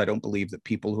government, because I don't believe that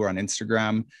people who are on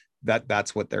Instagram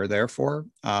that's what they're there for.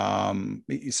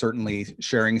 Certainly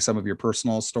sharing some of your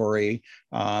personal story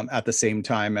at the same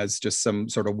time as just some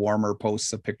sort of warmer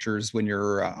posts of pictures when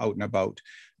you're out and about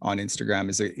on Instagram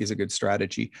is a good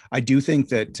strategy. I do think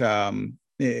that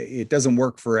it doesn't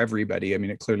work for everybody. I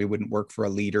mean, it clearly wouldn't work for a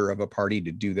leader of a party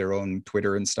to do their own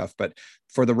Twitter and stuff, but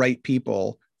for the right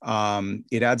people,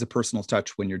 it adds a personal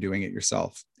touch when you're doing it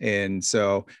yourself. And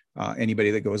so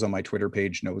anybody that goes on my Twitter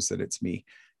page knows that it's me.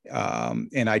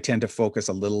 And I tend to focus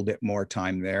a little bit more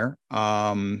time there.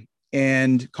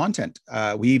 And content,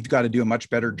 we've got to do a much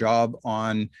better job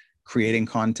on creating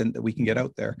content that we can get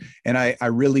out there. And I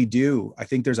really do. I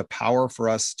think there's a power for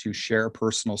us to share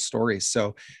personal stories.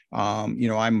 So,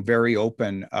 I'm very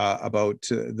open about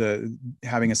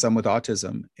having a son with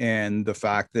autism, and the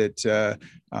fact that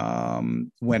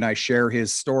when I share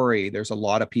his story, there's a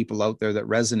lot of people out there that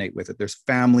resonate with it. There's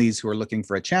families who are looking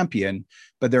for a champion,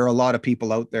 but there are a lot of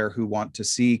people out there who want to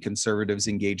see conservatives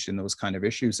engaged in those kind of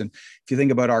issues. And if you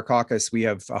think about our caucus, we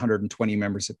have 120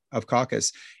 members of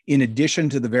caucus. In addition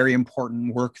to the very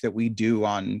important work that we do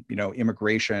on,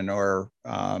 immigration or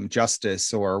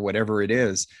justice or whatever it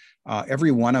is,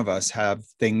 every one of us have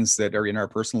things that are in our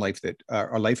personal life that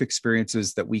are life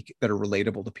experiences that are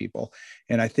relatable to people.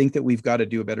 And I think that we've got to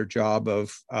do a better job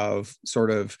of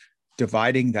sort of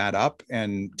dividing that up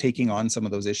and taking on some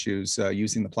of those issues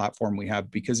using the platform we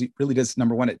have, because it really does,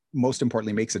 number one, it most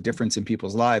importantly makes a difference in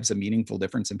people's lives, a meaningful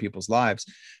difference in people's lives,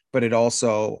 but it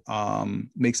also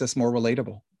makes us more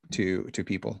relatable to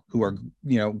people who are,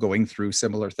 going through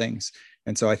similar things.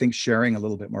 And so I think sharing a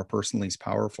little bit more personally is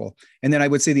powerful. And then I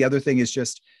would say the other thing is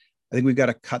just, I think we've got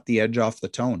to cut the edge off the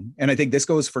tone. And I think this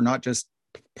goes for not just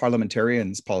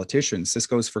parliamentarians, politicians. This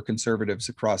goes for conservatives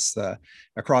across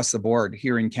the board.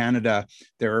 Here in Canada,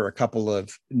 there are a couple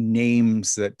of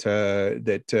names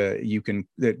that you can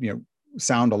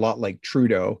sound a lot like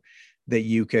Trudeau, that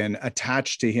you can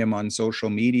attach to him on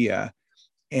social media,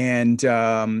 and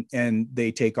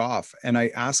they take off. And I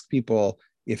ask people,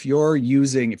 if you're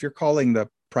calling the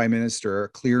prime minister a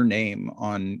clear name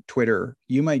on Twitter,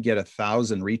 you might get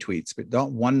 1,000 retweets, but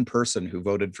not one person who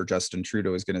voted for Justin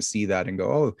Trudeau is going to see that and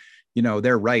go, oh,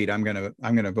 they're right. I'm going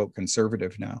to vote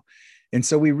conservative now. And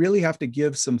so we really have to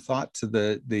give some thought to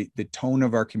the tone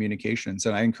of our communications.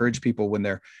 And I encourage people, when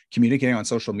they're communicating on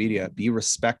social media, be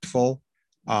respectful.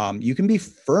 You can be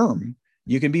firm,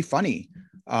 you can be funny,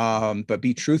 but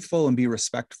be truthful and be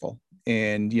respectful.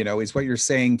 And, is what you're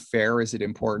saying fair? Is it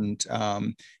important?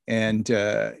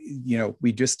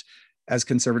 We just, as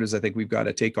conservatives, I think we've got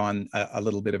to take on a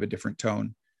little bit of a different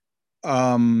tone.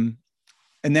 And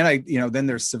then then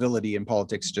there's civility in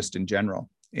politics just in general.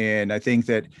 And I think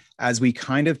that as we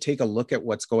kind of take a look at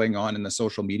what's going on in the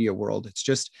social media world,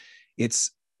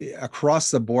 it's across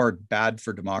the board bad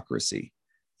for democracy.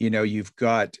 You've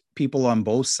got people on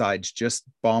both sides just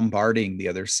bombarding the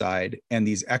other side, and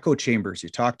these echo chambers you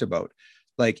talked about,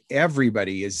 like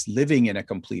everybody is living in a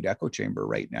complete echo chamber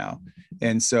right now.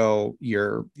 And so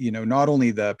you're, not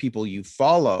only the people you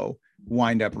follow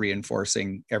wind up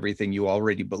reinforcing everything you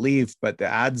already believe, but the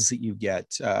ads that you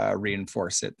get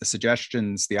reinforce it. The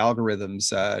suggestions, the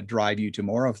algorithms drive you to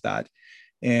more of that.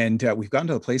 And we've gotten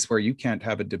to a place where you can't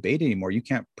have a debate anymore. You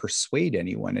can't persuade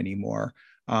anyone anymore.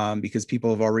 Because people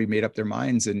have already made up their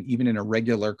minds. And even in a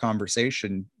regular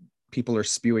conversation, people are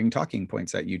spewing talking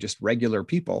points at you. Just regular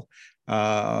people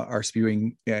are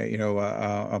spewing,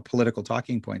 political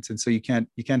talking points. And so you can't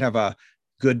have a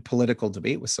good political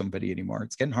debate with somebody anymore.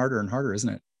 It's getting harder and harder, isn't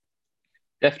it?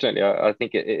 Definitely. I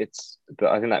think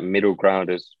I think that middle ground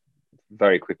is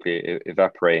very quickly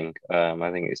evaporating.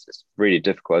 I think it's really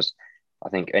difficult. I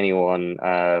think anyone,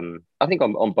 I think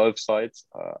on both sides,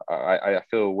 I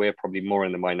feel we're probably more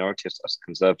in the minority as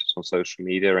conservatives on social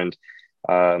media. And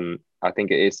I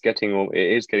think it is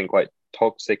getting quite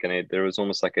toxic, and there is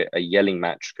almost like a yelling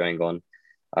match going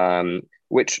on,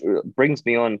 which brings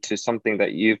me on to something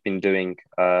that you've been doing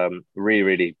really,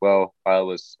 really well. I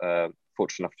was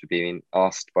fortunate enough to be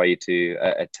asked by you to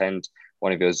attend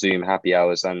one of your Zoom happy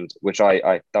hours, and which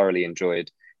I thoroughly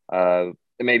enjoyed.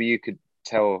 Maybe you could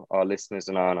tell our listeners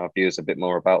and our viewers a bit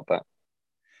more about that.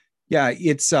 Yeah,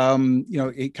 it's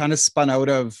it kind of spun out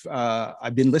of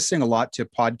I've been listening a lot to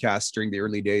podcasts during the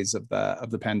early days of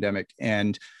the pandemic,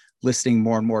 and listening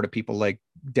more and more to people like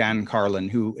Dan Carlin,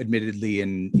 who admittedly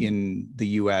in the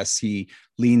US he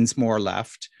leans more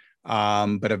left,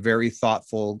 but a very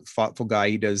thoughtful guy.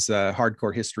 He does a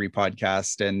hardcore history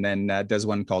podcast, and then does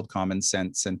one called Common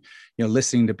Sense. And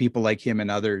listening to people like him and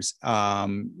others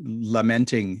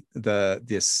lamenting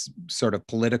this sort of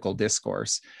political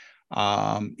discourse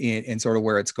in sort of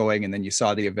where it's going. And then you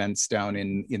saw the events down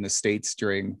in the States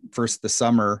during first the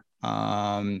summer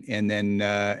and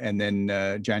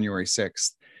then January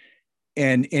 6th.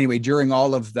 And anyway, during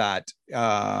all of that,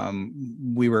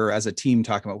 we were as a team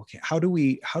talking about, okay, how do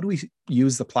we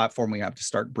use the platform we have to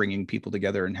start bringing people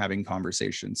together and having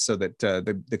conversations, so that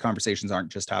the conversations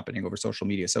aren't just happening over social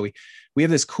media. So we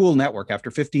have this cool network after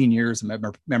 15 years,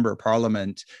 member of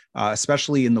parliament,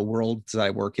 especially in the world that I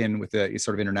work in with the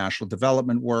sort of international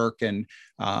development work, and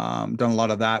done a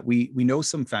lot of that. We know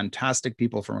some fantastic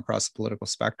people from across the political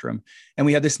spectrum, and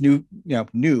we had this new,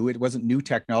 it wasn't new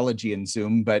technology in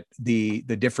Zoom, but the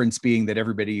difference being that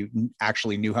everybody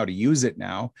actually knew how to use it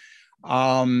now.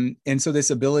 And so this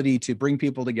ability to bring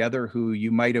people together who you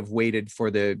might have waited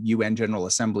for the UN General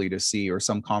Assembly to see, or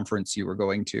some conference you were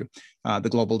going to, the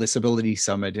Global Disability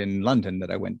Summit in London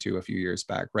that I went to a few years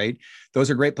back, right?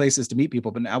 Those are great places to meet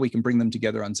people, but now we can bring them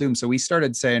together on Zoom. So we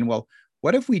started saying, well,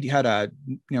 what if we had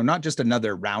not just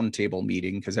another roundtable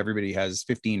meeting, because everybody has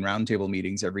 15 roundtable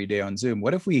meetings every day on Zoom.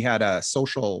 What if we had a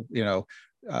social,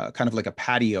 kind of like a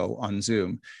patio on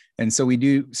Zoom? And so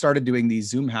we started doing these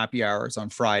Zoom happy hours on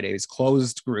Fridays,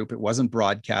 closed group. It wasn't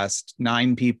broadcast,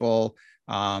 9 people,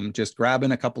 just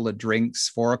grabbing a couple of drinks,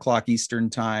 4 o'clock Eastern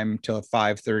time till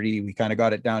 5:30. We kind of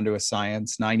got it down to a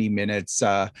science, 90 minutes.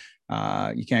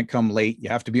 You can't come late. You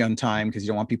have to be on time because you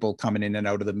don't want people coming in and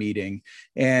out of the meeting.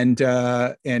 And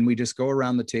we just go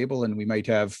around the table, and we might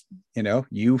have,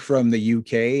 you from the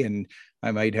UK, and I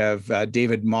might have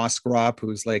David Moskrop,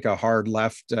 who's like a hard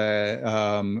left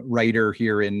writer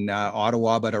here in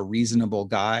Ottawa, but a reasonable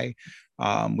guy.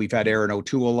 We've had Aaron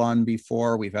O'Toole on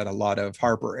before. We've had a lot of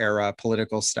Harper era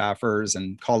political staffers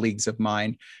and colleagues of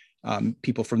mine,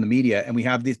 people from the media. And we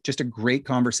have just a great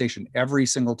conversation every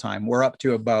single time. We're up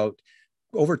to about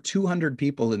over 200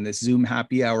 people in this Zoom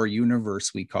happy hour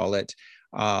universe, we call it.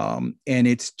 And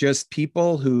it's just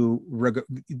people who,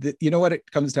 what it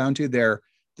comes down to?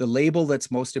 The label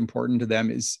that's most important to them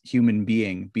is human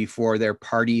being before their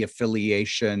party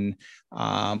affiliation,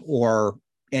 or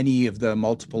any of the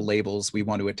multiple labels we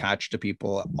want to attach to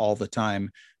people all the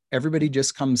time. Everybody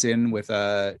just comes in with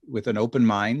an open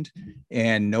mind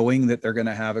and knowing that they're going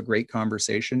to have a great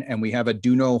conversation. And we have a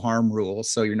do no harm rule.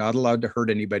 So you're not allowed to hurt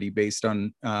anybody based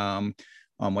on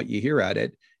what you hear at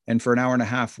it. And for an hour and a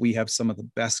half, we have some of the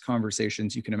best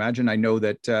conversations you can imagine. I know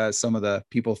that some of the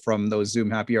people from those Zoom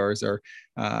happy hours are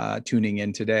tuning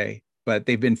in today, but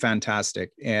they've been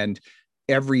fantastic. And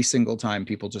every single time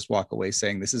people just walk away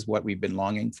saying, this is what we've been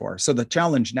longing for. So the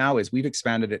challenge now is we've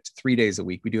expanded it to 3 days a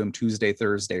week. We do them Tuesday,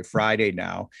 Thursday, Friday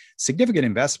now. Significant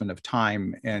investment of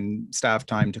time and staff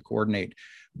time to coordinate.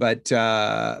 But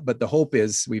the hope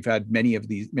is we've had many of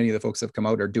the folks that have come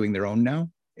out are doing their own now.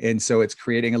 And so it's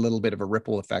creating a little bit of a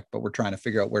ripple effect, but we're trying to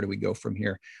figure out where do we go from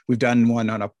here. We've done one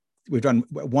on a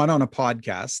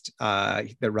podcast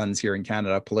that runs here in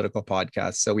Canada, a political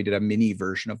podcast. So we did a mini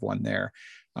version of one there,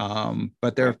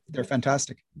 but they're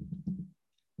fantastic.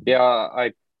 Yeah,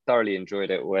 I thoroughly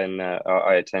enjoyed it when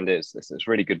I attended. It's a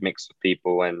really good mix of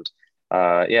people, and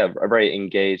a very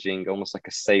engaging, almost like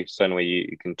a safe zone where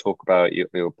you can talk about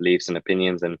your beliefs and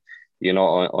opinions, and you're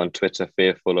not on Twitter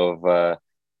fearful of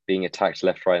being attacked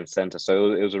left, right, and center.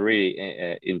 So it was a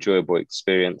really enjoyable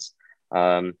experience.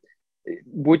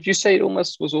 Would you say it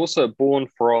almost was also born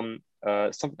from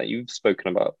something that you've spoken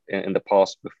about in the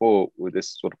past before with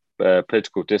this sort of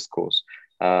political discourse?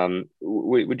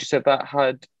 Would you say that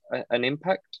had an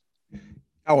impact?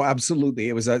 Oh, absolutely.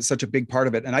 It was such a big part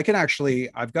of it. And I've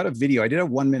got a video. I did a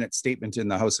 1-minute statement in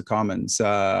the House of Commons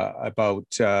about,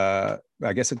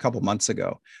 I guess, a couple months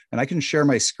ago. And I can share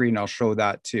my screen. I'll show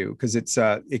that too, because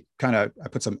I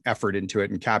put some effort into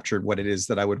it and captured what it is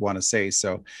that I would want to say.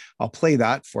 So I'll play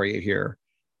that for you here.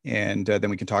 And then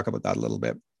we can talk about that a little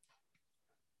bit.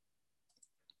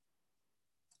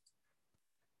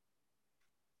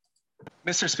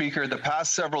 Mr. Speaker, the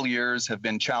past several years have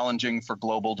been challenging for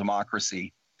global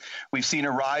democracy. We've seen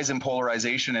a rise in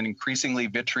polarization and increasingly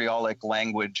vitriolic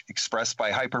language expressed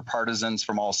by hyper-partisans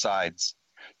from all sides.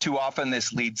 Too often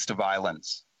this leads to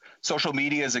violence. Social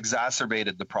media has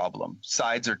exacerbated the problem.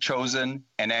 Sides are chosen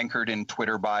and anchored in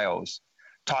Twitter bios.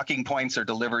 Talking points are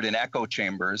delivered in echo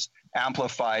chambers,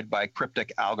 amplified by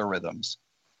cryptic algorithms.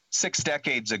 6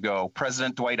 decades ago,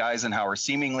 President Dwight Eisenhower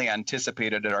seemingly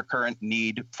anticipated our current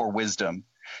need for wisdom,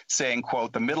 saying,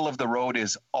 quote, "The middle of the road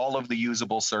is all of the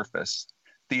usable surface.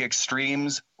 The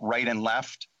extremes, right and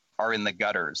left, are in the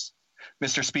gutters."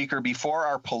 Mr. Speaker, before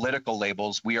our political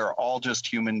labels, we are all just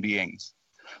human beings.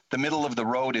 The middle of the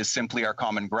road is simply our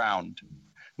common ground.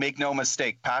 Make no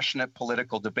mistake, passionate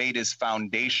political debate is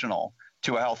foundational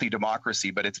to a healthy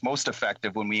democracy, but it's most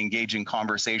effective when we engage in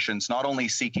conversations not only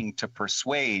seeking to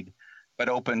persuade, but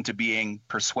open to being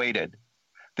persuaded.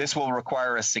 This will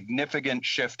require a significant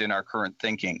shift in our current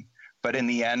thinking, but in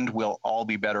the end, we'll all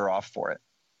be better off for it.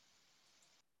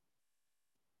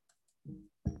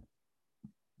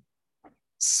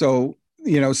 So,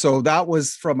 so that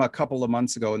was from a couple of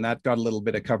months ago, and that got a little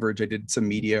bit of coverage. I did some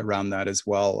media around that as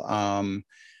well.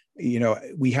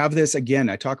 We have this again.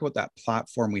 I talk about that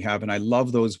platform we have, and I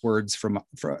love those words from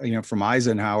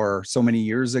Eisenhower so many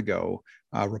years ago,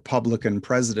 Republican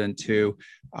president who,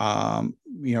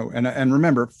 and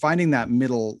remember, finding that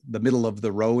the middle of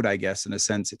the road, I guess, in a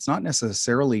sense. It's not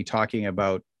necessarily talking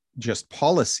about just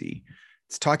policy.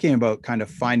 It's talking about kind of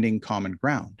finding common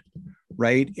ground,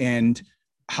 right? And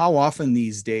how often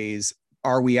these days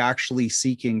are we actually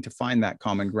seeking to find that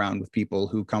common ground with people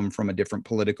who come from a different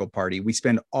political party? We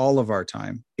spend all of our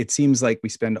time, it seems like we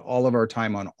spend all of our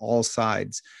time on all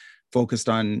sides, focused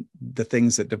on the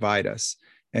things that divide us.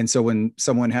 And so when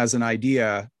someone has an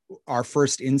idea, our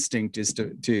first instinct is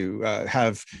to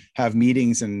have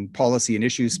meetings and policy and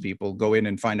issues people go in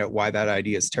and find out why that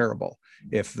idea is terrible,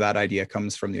 if that idea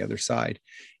comes from the other side.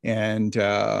 And,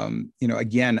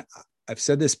 again, I've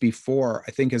said this before,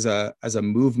 I think as a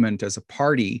movement, as a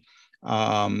party,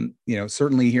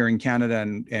 certainly here in Canada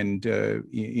and in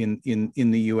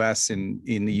the US and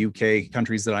in the UK,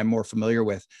 countries that I'm more familiar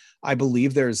with, I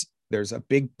believe there's a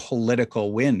big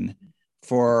political win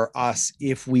for us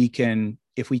if we can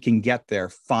get there,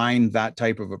 find that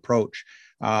type of approach,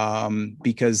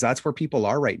 because that's where people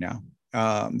are right now.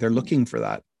 They're looking for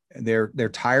that. They're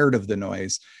tired of the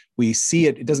noise. We see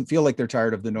it. It doesn't feel like they're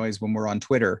tired of the noise when we're on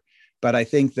Twitter. But I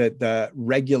think that the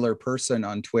regular person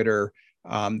on Twitter,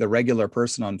 the regular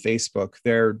person on Facebook,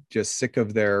 they're just sick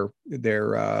of their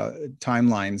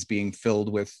timelines being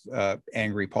filled with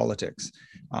angry politics.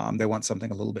 They want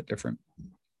something a little bit different.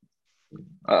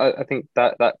 I think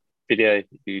that video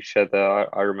you shared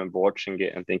there, I remember watching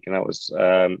it and thinking that was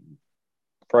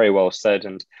very well said.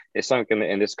 And it's something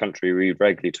that in this country we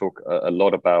regularly talk a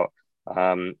lot about.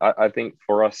 I think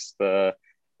for us, the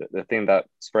thing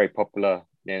that's very popular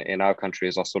in our country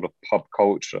is our sort of pub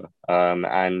culture.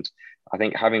 And I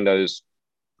think having those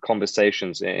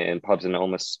conversations in pubs in an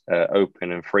almost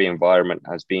open and free environment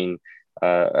has been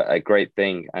a great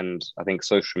thing. And I think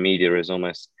social media is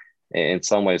almost, in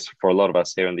some ways, for a lot of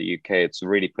us here in the UK, it's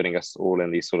really putting us all in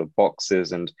these sort of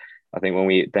boxes. And I think when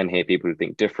we then hear people who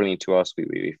think differently to us,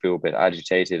 we feel a bit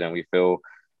agitated, and we feel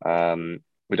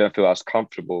we don't feel as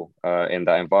comfortable in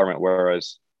that environment.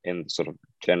 Whereas in sort of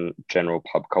general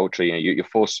pub culture, you're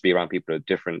forced to be around people who are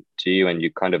different to you, and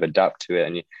you kind of adapt to it,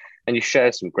 and you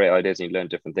share some great ideas and you learn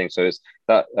different things. So it's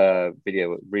that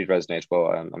video really resonates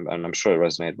well, and I'm sure it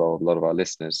resonated well with a lot of our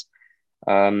listeners.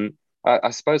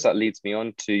 I suppose that leads me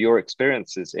on to your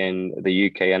experiences in the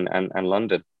UK and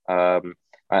London.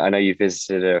 I know you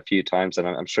visited it a few times, and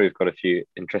I'm sure you've got a few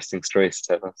interesting stories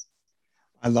to tell us.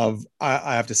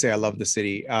 I have to say, I love the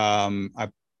city.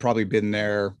 I've probably been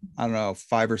there, I don't know,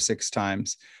 5 or 6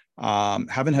 times.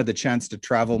 Haven't had the chance to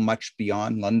travel much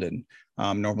beyond London.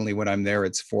 Normally when I'm there,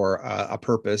 it's for a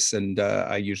purpose, and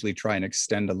I usually try and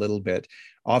extend a little bit.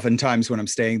 Oftentimes when I'm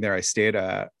staying there, I stay at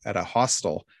a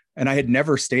hostel. And I had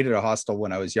never stayed at a hostel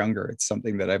when I was younger. It's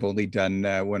something that I've only done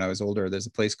when I was older. There's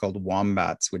a place called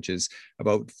Wombats, which is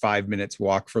about 5 minutes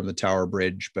walk from the Tower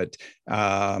Bridge. But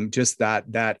just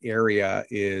that area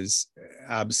is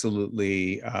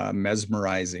absolutely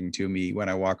mesmerizing to me. When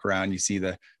I walk around, you see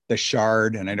the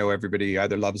Shard, and I know everybody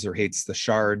either loves or hates the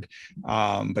Shard,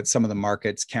 but some of the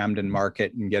markets, Camden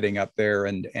Market, and getting up there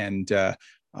and the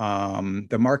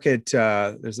market,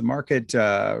 there's a market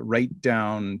right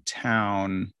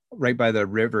downtown, right by the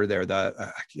river there.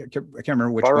 I can't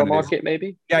remember which Borough one. Market,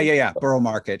 maybe? Yeah. Borough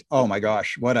Market. Oh my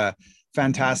gosh, what a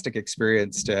fantastic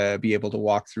experience to be able to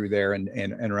walk through there and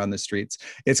around the streets.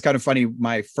 It's kind of funny.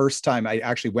 My first time, I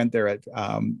actually went there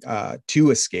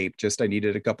to escape. I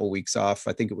needed a couple of weeks off.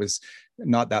 I think it was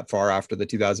not that far after the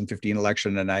 2015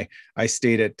 election, and I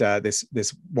stayed at this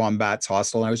Wombats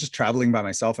hostel. And I was just traveling by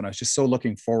myself, and I was just so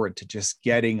looking forward to just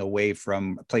getting away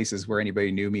from places where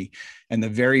anybody knew me. And the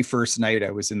very first night,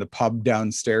 I was in the pub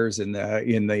downstairs in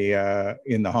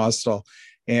the hostel,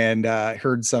 and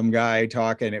heard some guy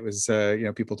talk, and it was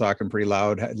people talking pretty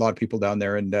loud, a lot of people down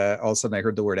there, and all of a sudden I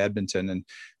heard the word Edmonton, and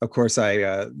of course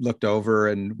I looked over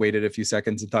and waited a few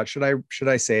seconds and thought, should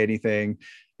I say anything?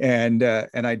 And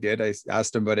I did. I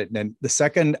asked him about it, and then the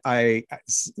second I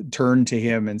turned to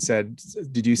him and said,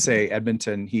 "Did you say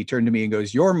Edmonton?" He turned to me and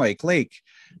goes, "You're Mike Lake."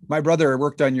 my brother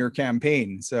worked on your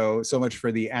campaign. So much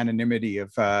for the anonymity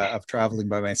of traveling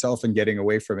by myself and getting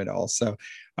away from it all. So,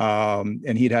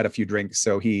 and he'd had a few drinks.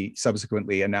 So he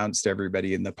subsequently announced to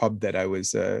everybody in the pub that I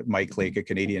was Mike Lake, a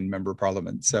Canadian member of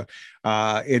parliament. So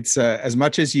it's as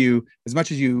much as you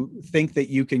think that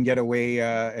you can get away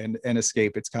and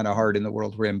escape, it's kind of hard in the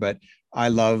world we're in. But I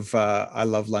love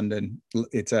London.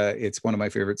 It's one of my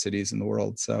favorite cities in the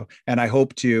world. So, and I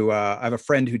hope to. I have a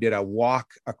friend who did a walk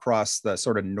across the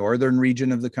sort of northern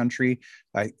region of the country.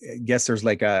 I guess there's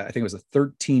like I think it was a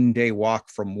 13-day walk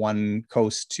from one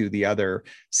coast to the other,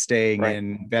 staying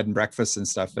in bed and breakfast and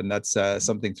stuff. And that's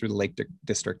something through the Lake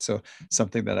District. So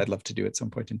something that I'd love to do at some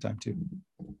point in time too.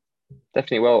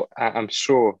 Definitely. Well, I'm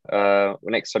sure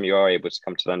next time you are able to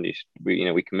come to London,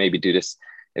 we can maybe do this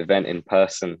event in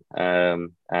person, and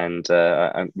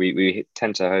we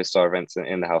tend to host our events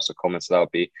in the House of Commons, so that'll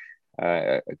be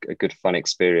a good fun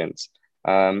experience.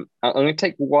 I'm going to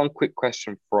take one quick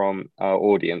question from our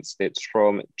audience. It's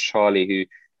from Charlie,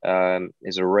 who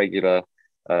is a regular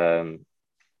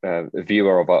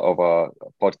viewer of our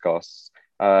podcasts.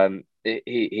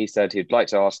 He said he'd like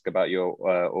to ask about your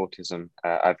autism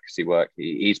advocacy work.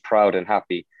 He's proud and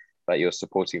happy that you're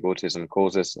supporting autism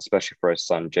causes, especially for his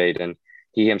son Jaden.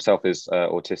 He himself is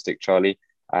autistic, Charlie,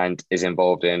 and is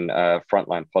involved in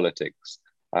frontline politics.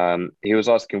 He was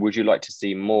asking, would you like to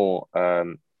see more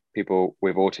people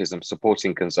with autism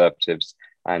supporting Conservatives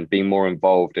and being more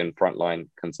involved in frontline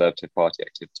Conservative Party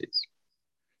activities?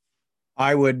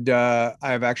 I would. I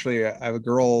have a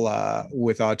girl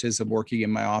with autism working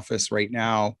in my office right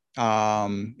now,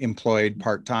 employed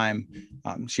part-time.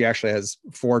 She actually has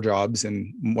 4 jobs,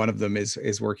 and one of them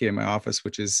is working in my office,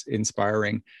 which is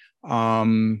inspiring.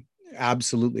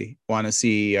 Absolutely want to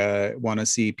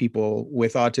see people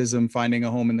with autism finding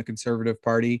a home in the Conservative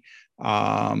Party. But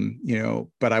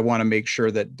I want to make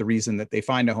sure that the reason that they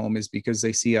find a home is because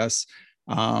they see us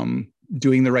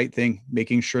doing the right thing,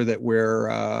 making sure that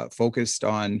we're focused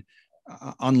on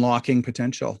unlocking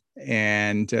potential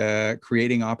and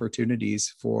creating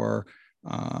opportunities for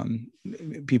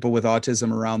people with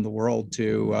autism around the world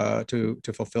to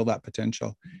fulfill that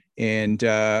potential, and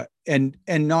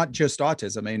not just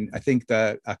autism. I mean, I think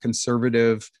that the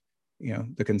conservative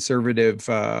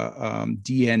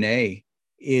DNA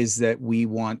is that we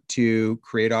want to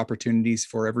create opportunities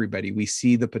for everybody. We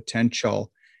see the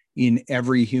potential in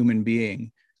every human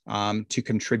being to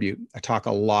contribute. I talk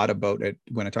a lot about it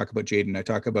when I talk about Jaden. I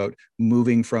talk about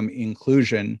moving from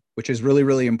inclusion, which is really,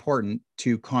 really important,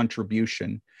 to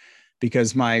contribution,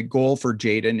 because my goal for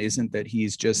Jaden isn't that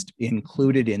he's just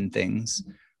included in things.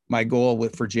 My goal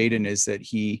for Jaden is that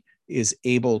he is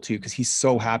able to, because he's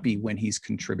so happy when he's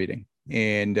contributing.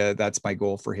 And that's my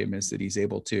goal for him, is that he's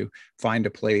able to find a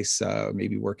place,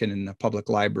 maybe working in a public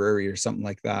library or something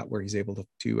like that, where he's able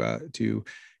to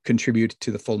contribute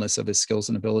to the fullness of his skills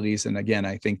and abilities. And again,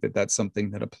 I think that that's something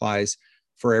that applies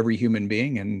for every human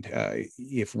being. And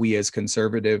if we as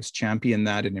Conservatives champion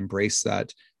that and embrace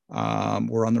that,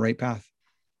 we're on the right path.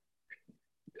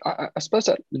 I suppose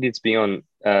that leads me on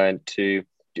to,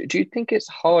 do you think it's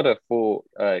harder for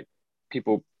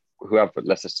people who have,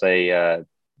 let's just say,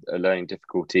 learning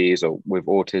difficulties or with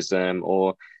autism,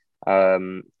 or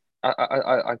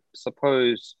I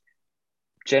suppose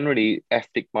generally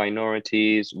ethnic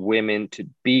minorities, women, to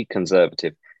be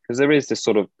Conservative? Because there is this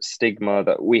sort of stigma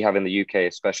that we have in the UK,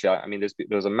 especially. I mean, there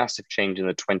was a massive change in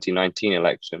the 2019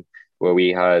 election, where we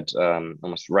had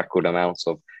almost record amounts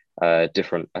of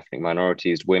different ethnic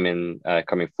minorities, women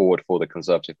coming forward for the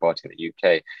Conservative Party in the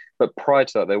UK. But prior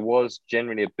to that, there was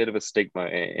generally a bit of a stigma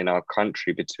in our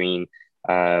country between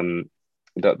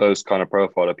those kind of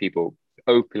profile of people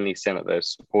openly saying that they're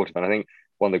supportive. And I think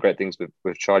one of the great things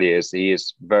with Charlie is he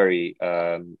is very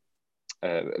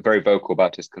very vocal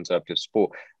about his Conservative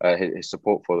support, his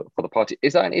support for the party.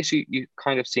 Is that an issue you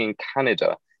kind of see in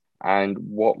Canada? And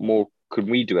what more could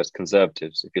we do as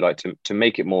Conservatives, if you like, to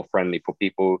make it more friendly for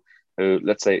people who,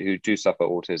 let's say, who do suffer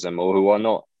autism or who are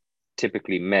not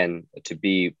typically men, to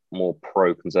be more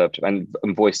pro-Conservative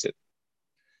and voice it?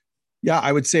 Yeah,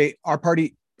 I would say our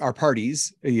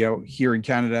parties, here in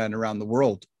Canada and around the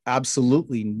world,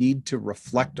 absolutely need to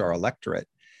reflect our electorate,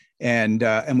 and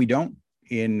we don't.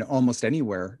 In almost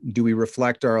anywhere do we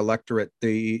reflect our electorate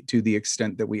to the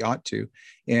extent that we ought to.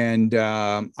 And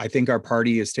I think our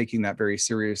party is taking that very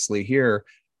seriously here,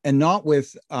 and not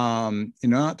with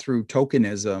not through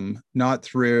tokenism, not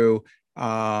through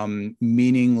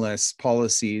meaningless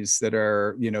policies that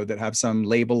are, that have some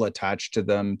label attached to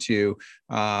them to,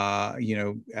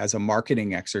 as a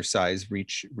marketing exercise,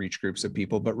 reach groups of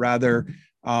people, but rather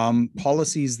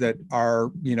policies that are,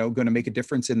 going to make a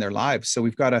difference in their lives. So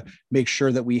we've got to make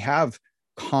sure that we have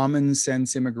common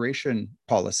sense immigration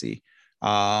policy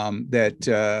that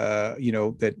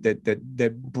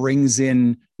brings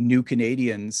in new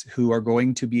Canadians who are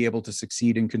going to be able to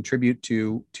succeed and contribute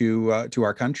to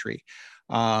our country.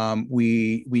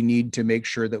 We need to make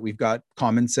sure that we've got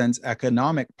common sense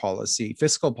economic policy,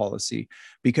 fiscal policy,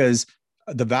 because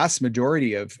the vast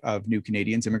majority of new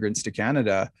Canadians, immigrants to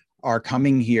Canada, are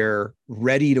coming here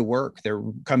ready to work. They're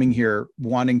coming here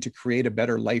wanting to create a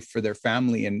better life for their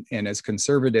family. And as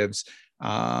conservatives,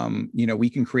 we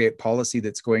can create policy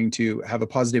that's going to have a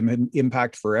positive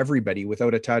impact for everybody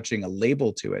without attaching a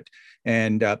label to it.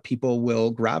 And people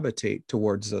will gravitate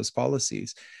towards those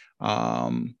policies.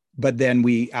 But then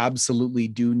we absolutely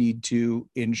do need to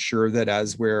ensure that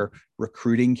as we're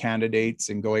recruiting candidates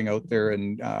and going out there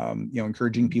and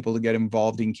encouraging people to get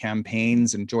involved in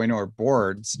campaigns and join our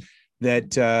boards,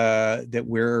 that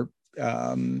we're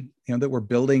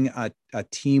building a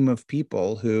team of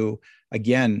people who,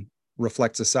 again,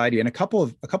 reflect society. And a couple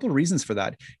of reasons for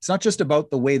that. It's not just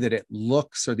about the way that it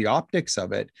looks or the optics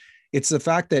of it. It's the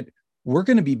fact that we're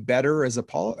going to be better as a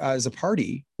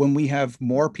party when we have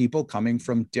more people coming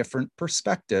from different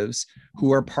perspectives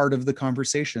who are part of the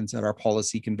conversations at our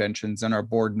policy conventions and our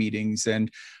board meetings,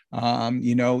 and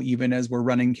even as we're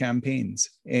running campaigns.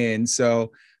 And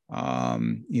so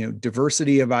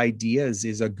diversity of ideas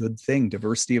is a good thing.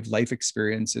 Diversity of life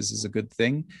experiences is a good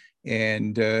thing,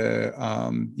 and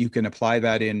you can apply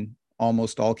that in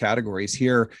almost all categories.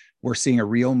 Here, we're seeing a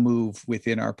real move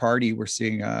within our party. We're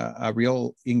seeing a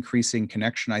real increasing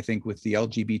connection, I think, with the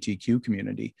LGBTQ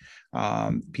community.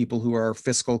 People who are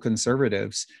fiscal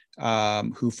conservatives,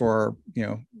 who for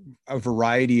a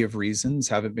variety of reasons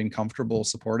haven't been comfortable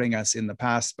supporting us in the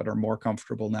past, but are more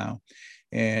comfortable now.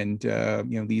 And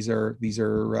these are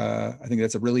I think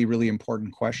that's a really, really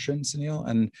important question, Sunil,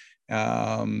 and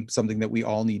something that we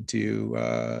all need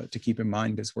to keep in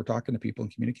mind as we're talking to people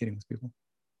and communicating with people.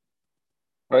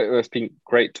 Well, it's been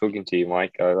great talking to you,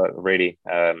 Mike. I really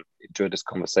enjoyed this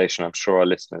conversation. I'm sure our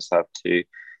listeners have too.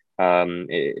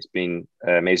 It's been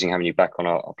amazing having you back on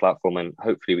our platform, and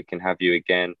hopefully we can have you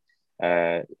again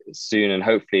soon. And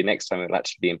hopefully next time it'll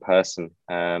actually be in person.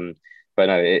 But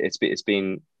no, it's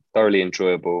been thoroughly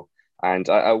enjoyable. And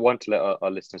I want to let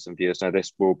our listeners and viewers know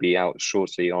this will be out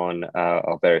shortly on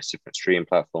our various different streaming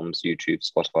platforms: YouTube,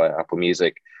 Spotify, Apple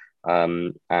Music.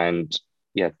 And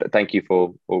yeah, thank you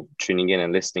for tuning in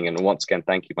and listening. And once again,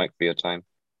 thank you, Mike, for your time.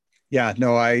 Yeah,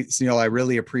 no, Sunil, I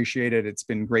really appreciate it. It's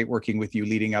been great working with you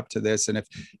leading up to this. And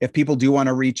if people do want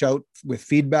to reach out with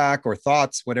feedback or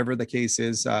thoughts, whatever the case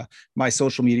is, my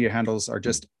social media handles are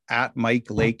just at Mike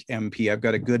Lake MP. I've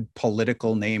got a good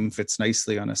political name, fits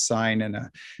nicely on a sign and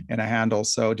a handle.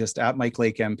 So just at Mike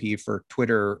Lake MP for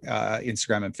Twitter,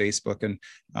 Instagram, and Facebook. And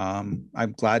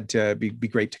I'm glad to be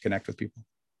great to connect with people.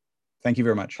 Thank you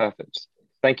very much. Perfect.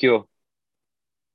 Thank you all.